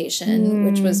presentation,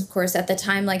 which was, of course, at the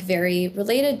time, like very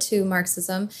related to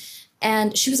Marxism.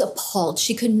 And she was appalled.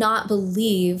 She could not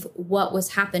believe what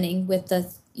was happening with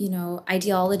the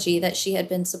ideology that she had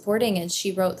been supporting. And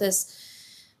she wrote this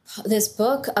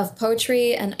book of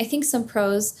poetry and I think some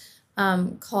prose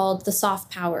called The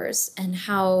Soft Powers, and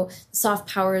how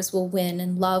soft powers will win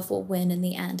and love will win in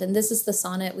the end. And this is the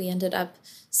sonnet we ended up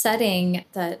setting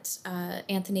that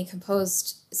Anthony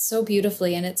composed so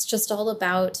beautifully. And it's just all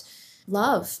about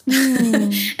love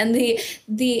and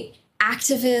the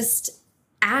activist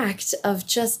act of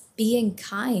just being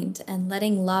kind and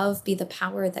letting love be the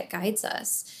power that guides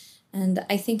us. And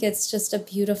I think it's just a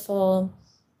beautiful,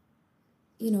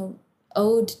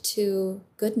 ode to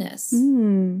goodness.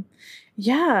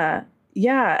 Yeah.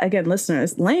 Again,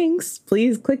 listeners, links,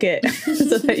 please click it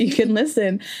so that you can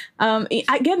listen.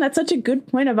 Again, that's such a good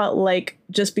point about like,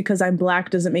 just because I'm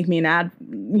Black doesn't make me an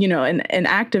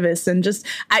activist. And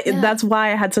that's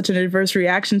why I had such an adverse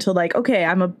reaction to like, okay,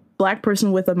 I'm a Black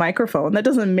person with a microphone. That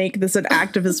doesn't make this an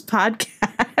activist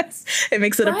podcast. It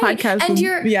makes it a podcast. And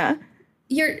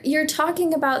you're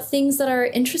talking about things that are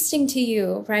interesting to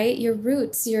you, right? Your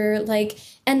roots,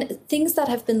 and things that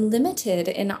have been limited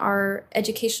in our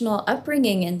educational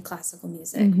upbringing in classical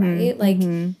music, right? Like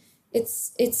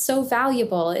it's so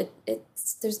valuable.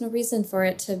 There's no reason for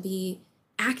it to be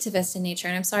activist in nature.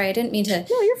 And I'm sorry, I didn't mean to,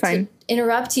 no, you're fine. to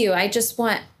interrupt you. I just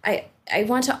want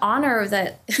to honor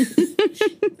that.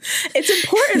 It's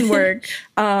important work.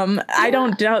 I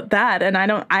don't doubt that. And I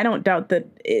don't doubt that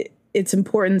its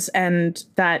importance, and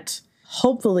that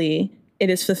hopefully it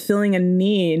is fulfilling a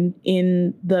need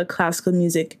in the classical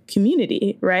music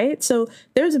community, right? So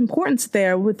there's importance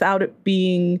there without it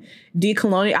being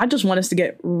decolonial. I just want us to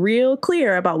get real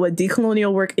clear about what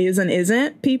decolonial work is and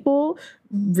isn't. People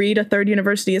read A Third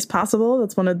University is Possible.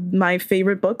 That's one of my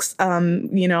favorite books,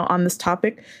 on this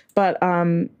topic. But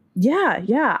I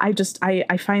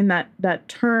find that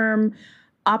term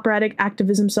operatic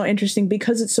activism so interesting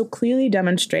because it so clearly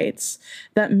demonstrates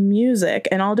that music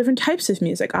and all different types of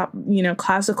music,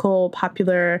 classical,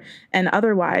 popular, and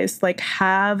otherwise, like,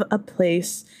 have a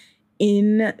place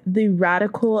in the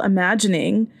radical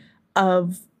imagining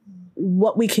of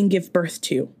what we can give birth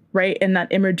to, right? And that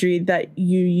imagery that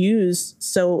you use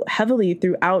so heavily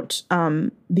throughout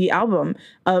the album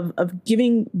of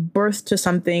giving birth to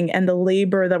something, and the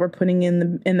labor that we're putting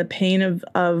in the pain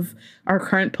of our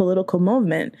current political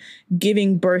movement,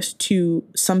 giving birth to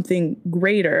something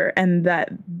greater, and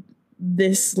that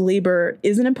this labor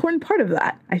is an important part of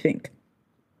that, I think.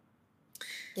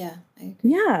 Yeah, I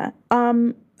agree. Yeah.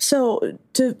 So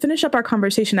to finish up our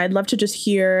conversation, I'd love to just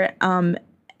hear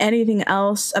anything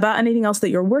else that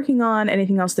you're working on,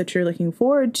 anything else that you're looking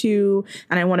forward to.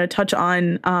 And I want to touch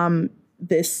on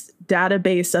this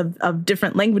database of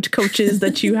different language coaches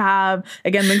that you have.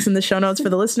 Again, links in the show notes for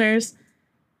the listeners.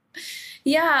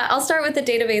 Yeah, I'll start with the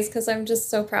database because I'm just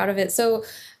so proud of it. So,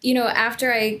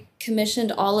 after I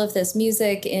commissioned all of this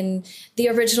music in the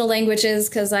original languages,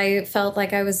 because I felt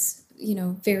like I was,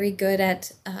 very good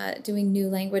at doing new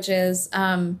languages,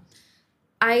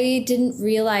 I didn't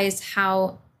realize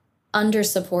how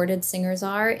under-supported singers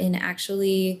are in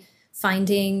actually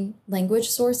finding language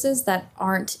sources that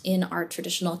aren't in our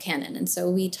traditional canon. And so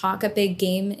we talk a big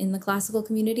game in the classical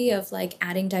community of like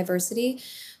adding diversity,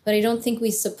 but I don't think we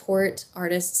support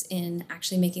artists in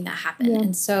actually making that happen. Yeah.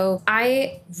 And so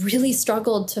I really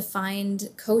struggled to find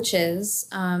coaches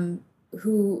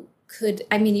who could,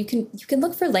 you can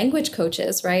look for language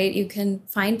coaches, right? You can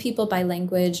find people by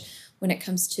language when it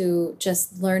comes to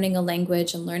just learning a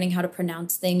language and learning how to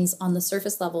pronounce things on the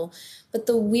surface level. But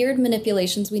the weird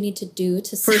manipulations we need to do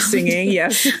to for singing,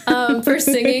 yes. For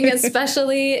singing,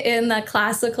 especially in the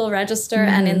classical register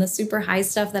and in the super high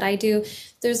stuff that I do,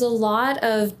 there's a lot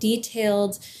of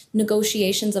detailed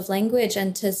negotiations of language,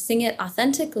 and to sing it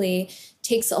authentically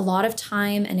takes a lot of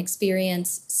time and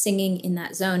experience singing in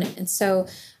that zone. And so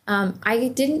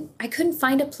I couldn't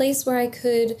find a place where I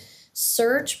could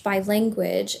search by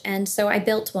language. And so I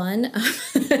built one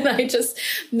and I just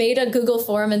made a Google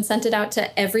form and sent it out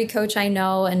to every coach I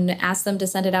know and asked them to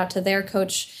send it out to their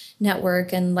coach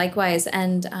network and likewise.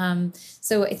 And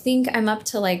so I think I'm up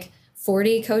to like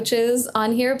 40 coaches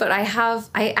on here, but I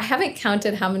haven't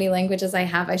counted how many languages I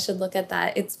have. I should look at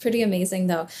that. It's pretty amazing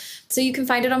though. So you can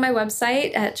find it on my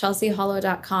website at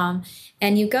chelseahollow.com.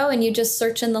 And you go and you just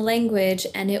search in the language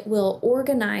and it will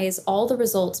organize all the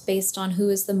results based on who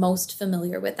is the most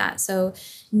familiar with that. So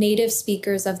native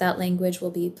speakers of that language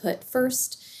will be put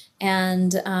first,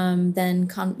 and then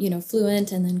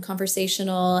fluent, and then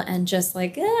conversational, and just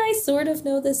like, I sort of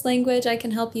know this language, I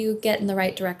can help you get in the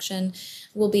right direction,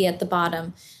 will be at the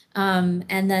bottom.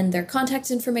 And then their contact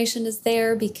information is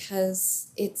there because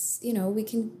it's, we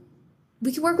can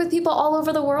work with people all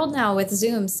over the world now with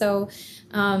Zoom. So,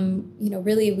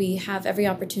 really we have every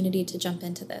opportunity to jump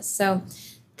into this. So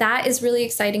that is really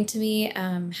exciting to me,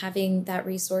 having that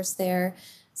resource there.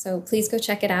 So please go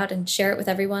check it out and share it with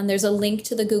everyone. There's a link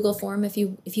to the Google form if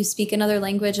you speak another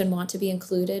language and want to be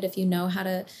included, if you know how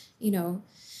to,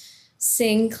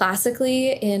 sing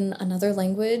classically in another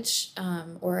language,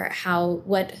 or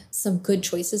what some good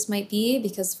choices might be,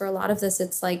 because for a lot of this,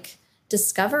 it's like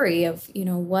discovery of,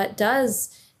 what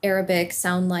does Arabic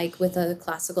sound like with a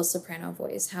classical soprano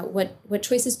voice? What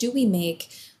choices do we make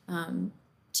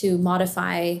to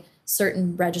modify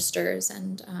certain registers?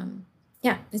 And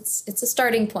it's a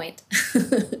starting point.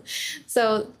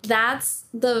 So that's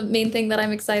the main thing that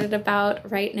I'm excited about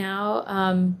right now.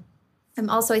 I'm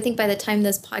also, I think by the time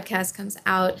this podcast comes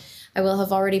out, I will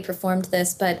have already performed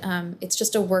this, but it's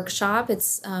just a workshop.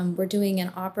 It's we're doing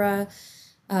an opera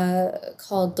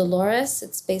called Dolores.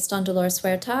 It's based on Dolores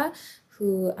Huerta,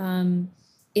 who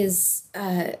is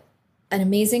an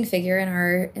amazing figure in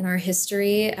our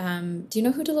history. Do you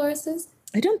know who Dolores is?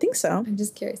 I don't think so. I'm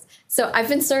just curious. So I've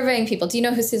been surveying people. Do you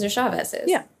know who Cesar Chavez is?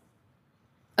 Yeah.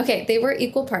 Okay, they were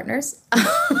equal partners.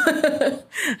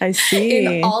 I see.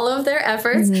 In all of their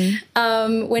efforts.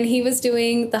 Mm-hmm. When he was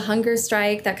doing the hunger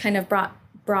strike, that kind of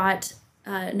brought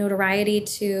notoriety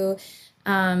to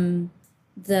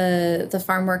the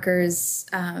farm workers'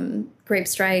 grape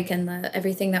strike and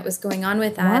everything that was going on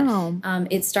with that. Wow.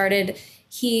 It started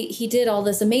he did all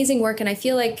this amazing work. And I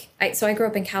feel like, I grew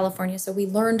up in California, so we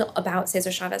learned about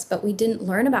Cesar Chavez, but we didn't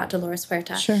learn about Dolores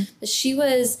Huerta. Sure. She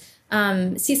was,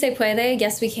 si se puede,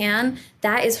 yes we can.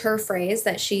 That is her phrase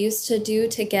that she used to do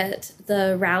to get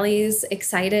the rallies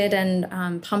excited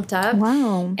and pumped up.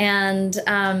 Wow. And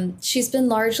she's been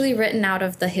largely written out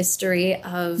of the history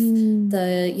of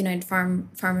the United Farm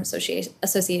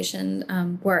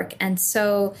Association work. And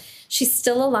so she's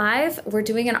still alive. We're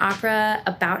doing an opera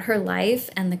about her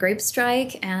life and the grape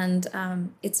strike, and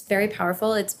it's very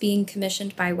powerful. It's being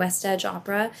commissioned by West Edge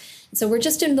Opera. So we're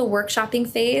just in the workshopping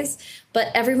phase,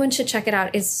 but everyone should check it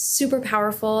out. It's super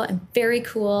powerful and very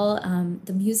cool.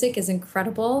 The music is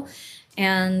incredible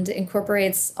and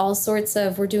incorporates all sorts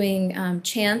of, we're doing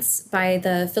chants by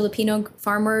the Filipino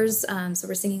farmers. So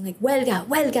we're singing like huelga,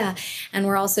 huelga. And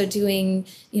we're also doing,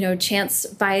 chants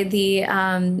by the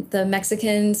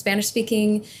Mexican Spanish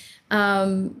speaking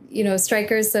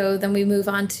strikers. So then we move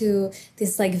on to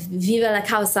this like Viva la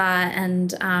Causa,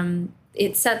 and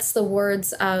it sets the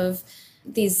words of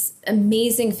these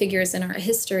amazing figures in our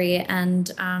history.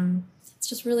 And it's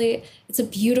just really, it's a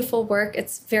beautiful work.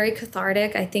 It's very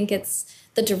cathartic. I think it's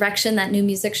the direction that new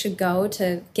music should go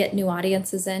to get new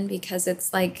audiences in, because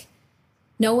it's like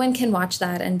no one can watch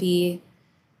that and be,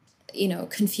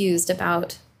 confused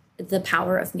about the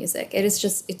power of music. It is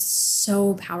just, it's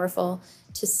so powerful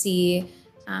to see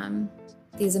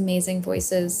these amazing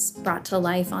voices brought to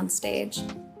life on stage.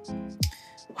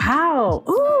 Wow.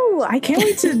 Ooh, I can't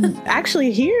wait to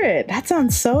actually hear it. That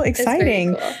sounds so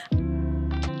exciting. It's very cool.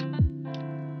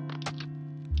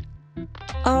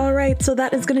 All right, so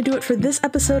that is going to do it for this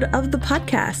episode of the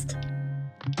podcast.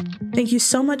 Thank you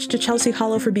so much to Chelsea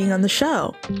Hollow for being on the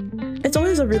show. It's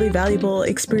always a really valuable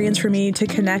experience for me to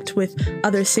connect with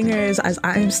other singers, as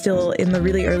I'm still in the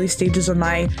really early stages of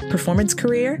my performance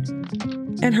career.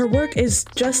 And her work is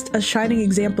just a shining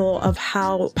example of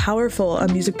how powerful a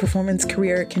music performance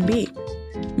career can be.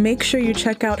 Make sure you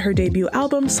check out her debut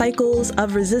album, Cycles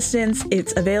of Resistance.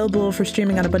 It's available for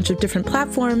streaming on a bunch of different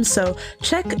platforms, so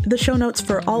check the show notes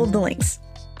for all of the links.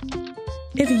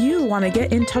 If you want to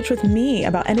get in touch with me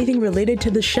about anything related to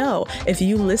the show, if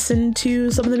you listen to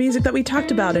some of the music that we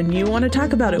talked about and you want to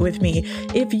talk about it with me,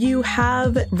 if you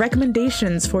have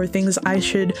recommendations for things I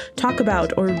should talk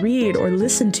about or read or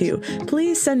listen to,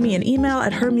 please send me an email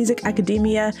at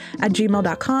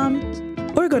hermusicacademia@gmail.com.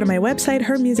 Or go to my website,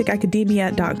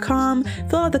 hermusicacademia.com,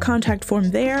 fill out the contact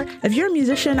form there. If you're a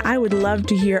musician, I would love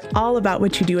to hear all about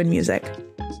what you do in music.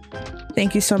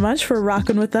 Thank you so much for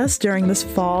rocking with us during this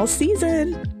fall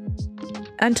season.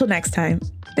 Until next time,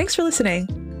 thanks for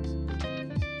listening.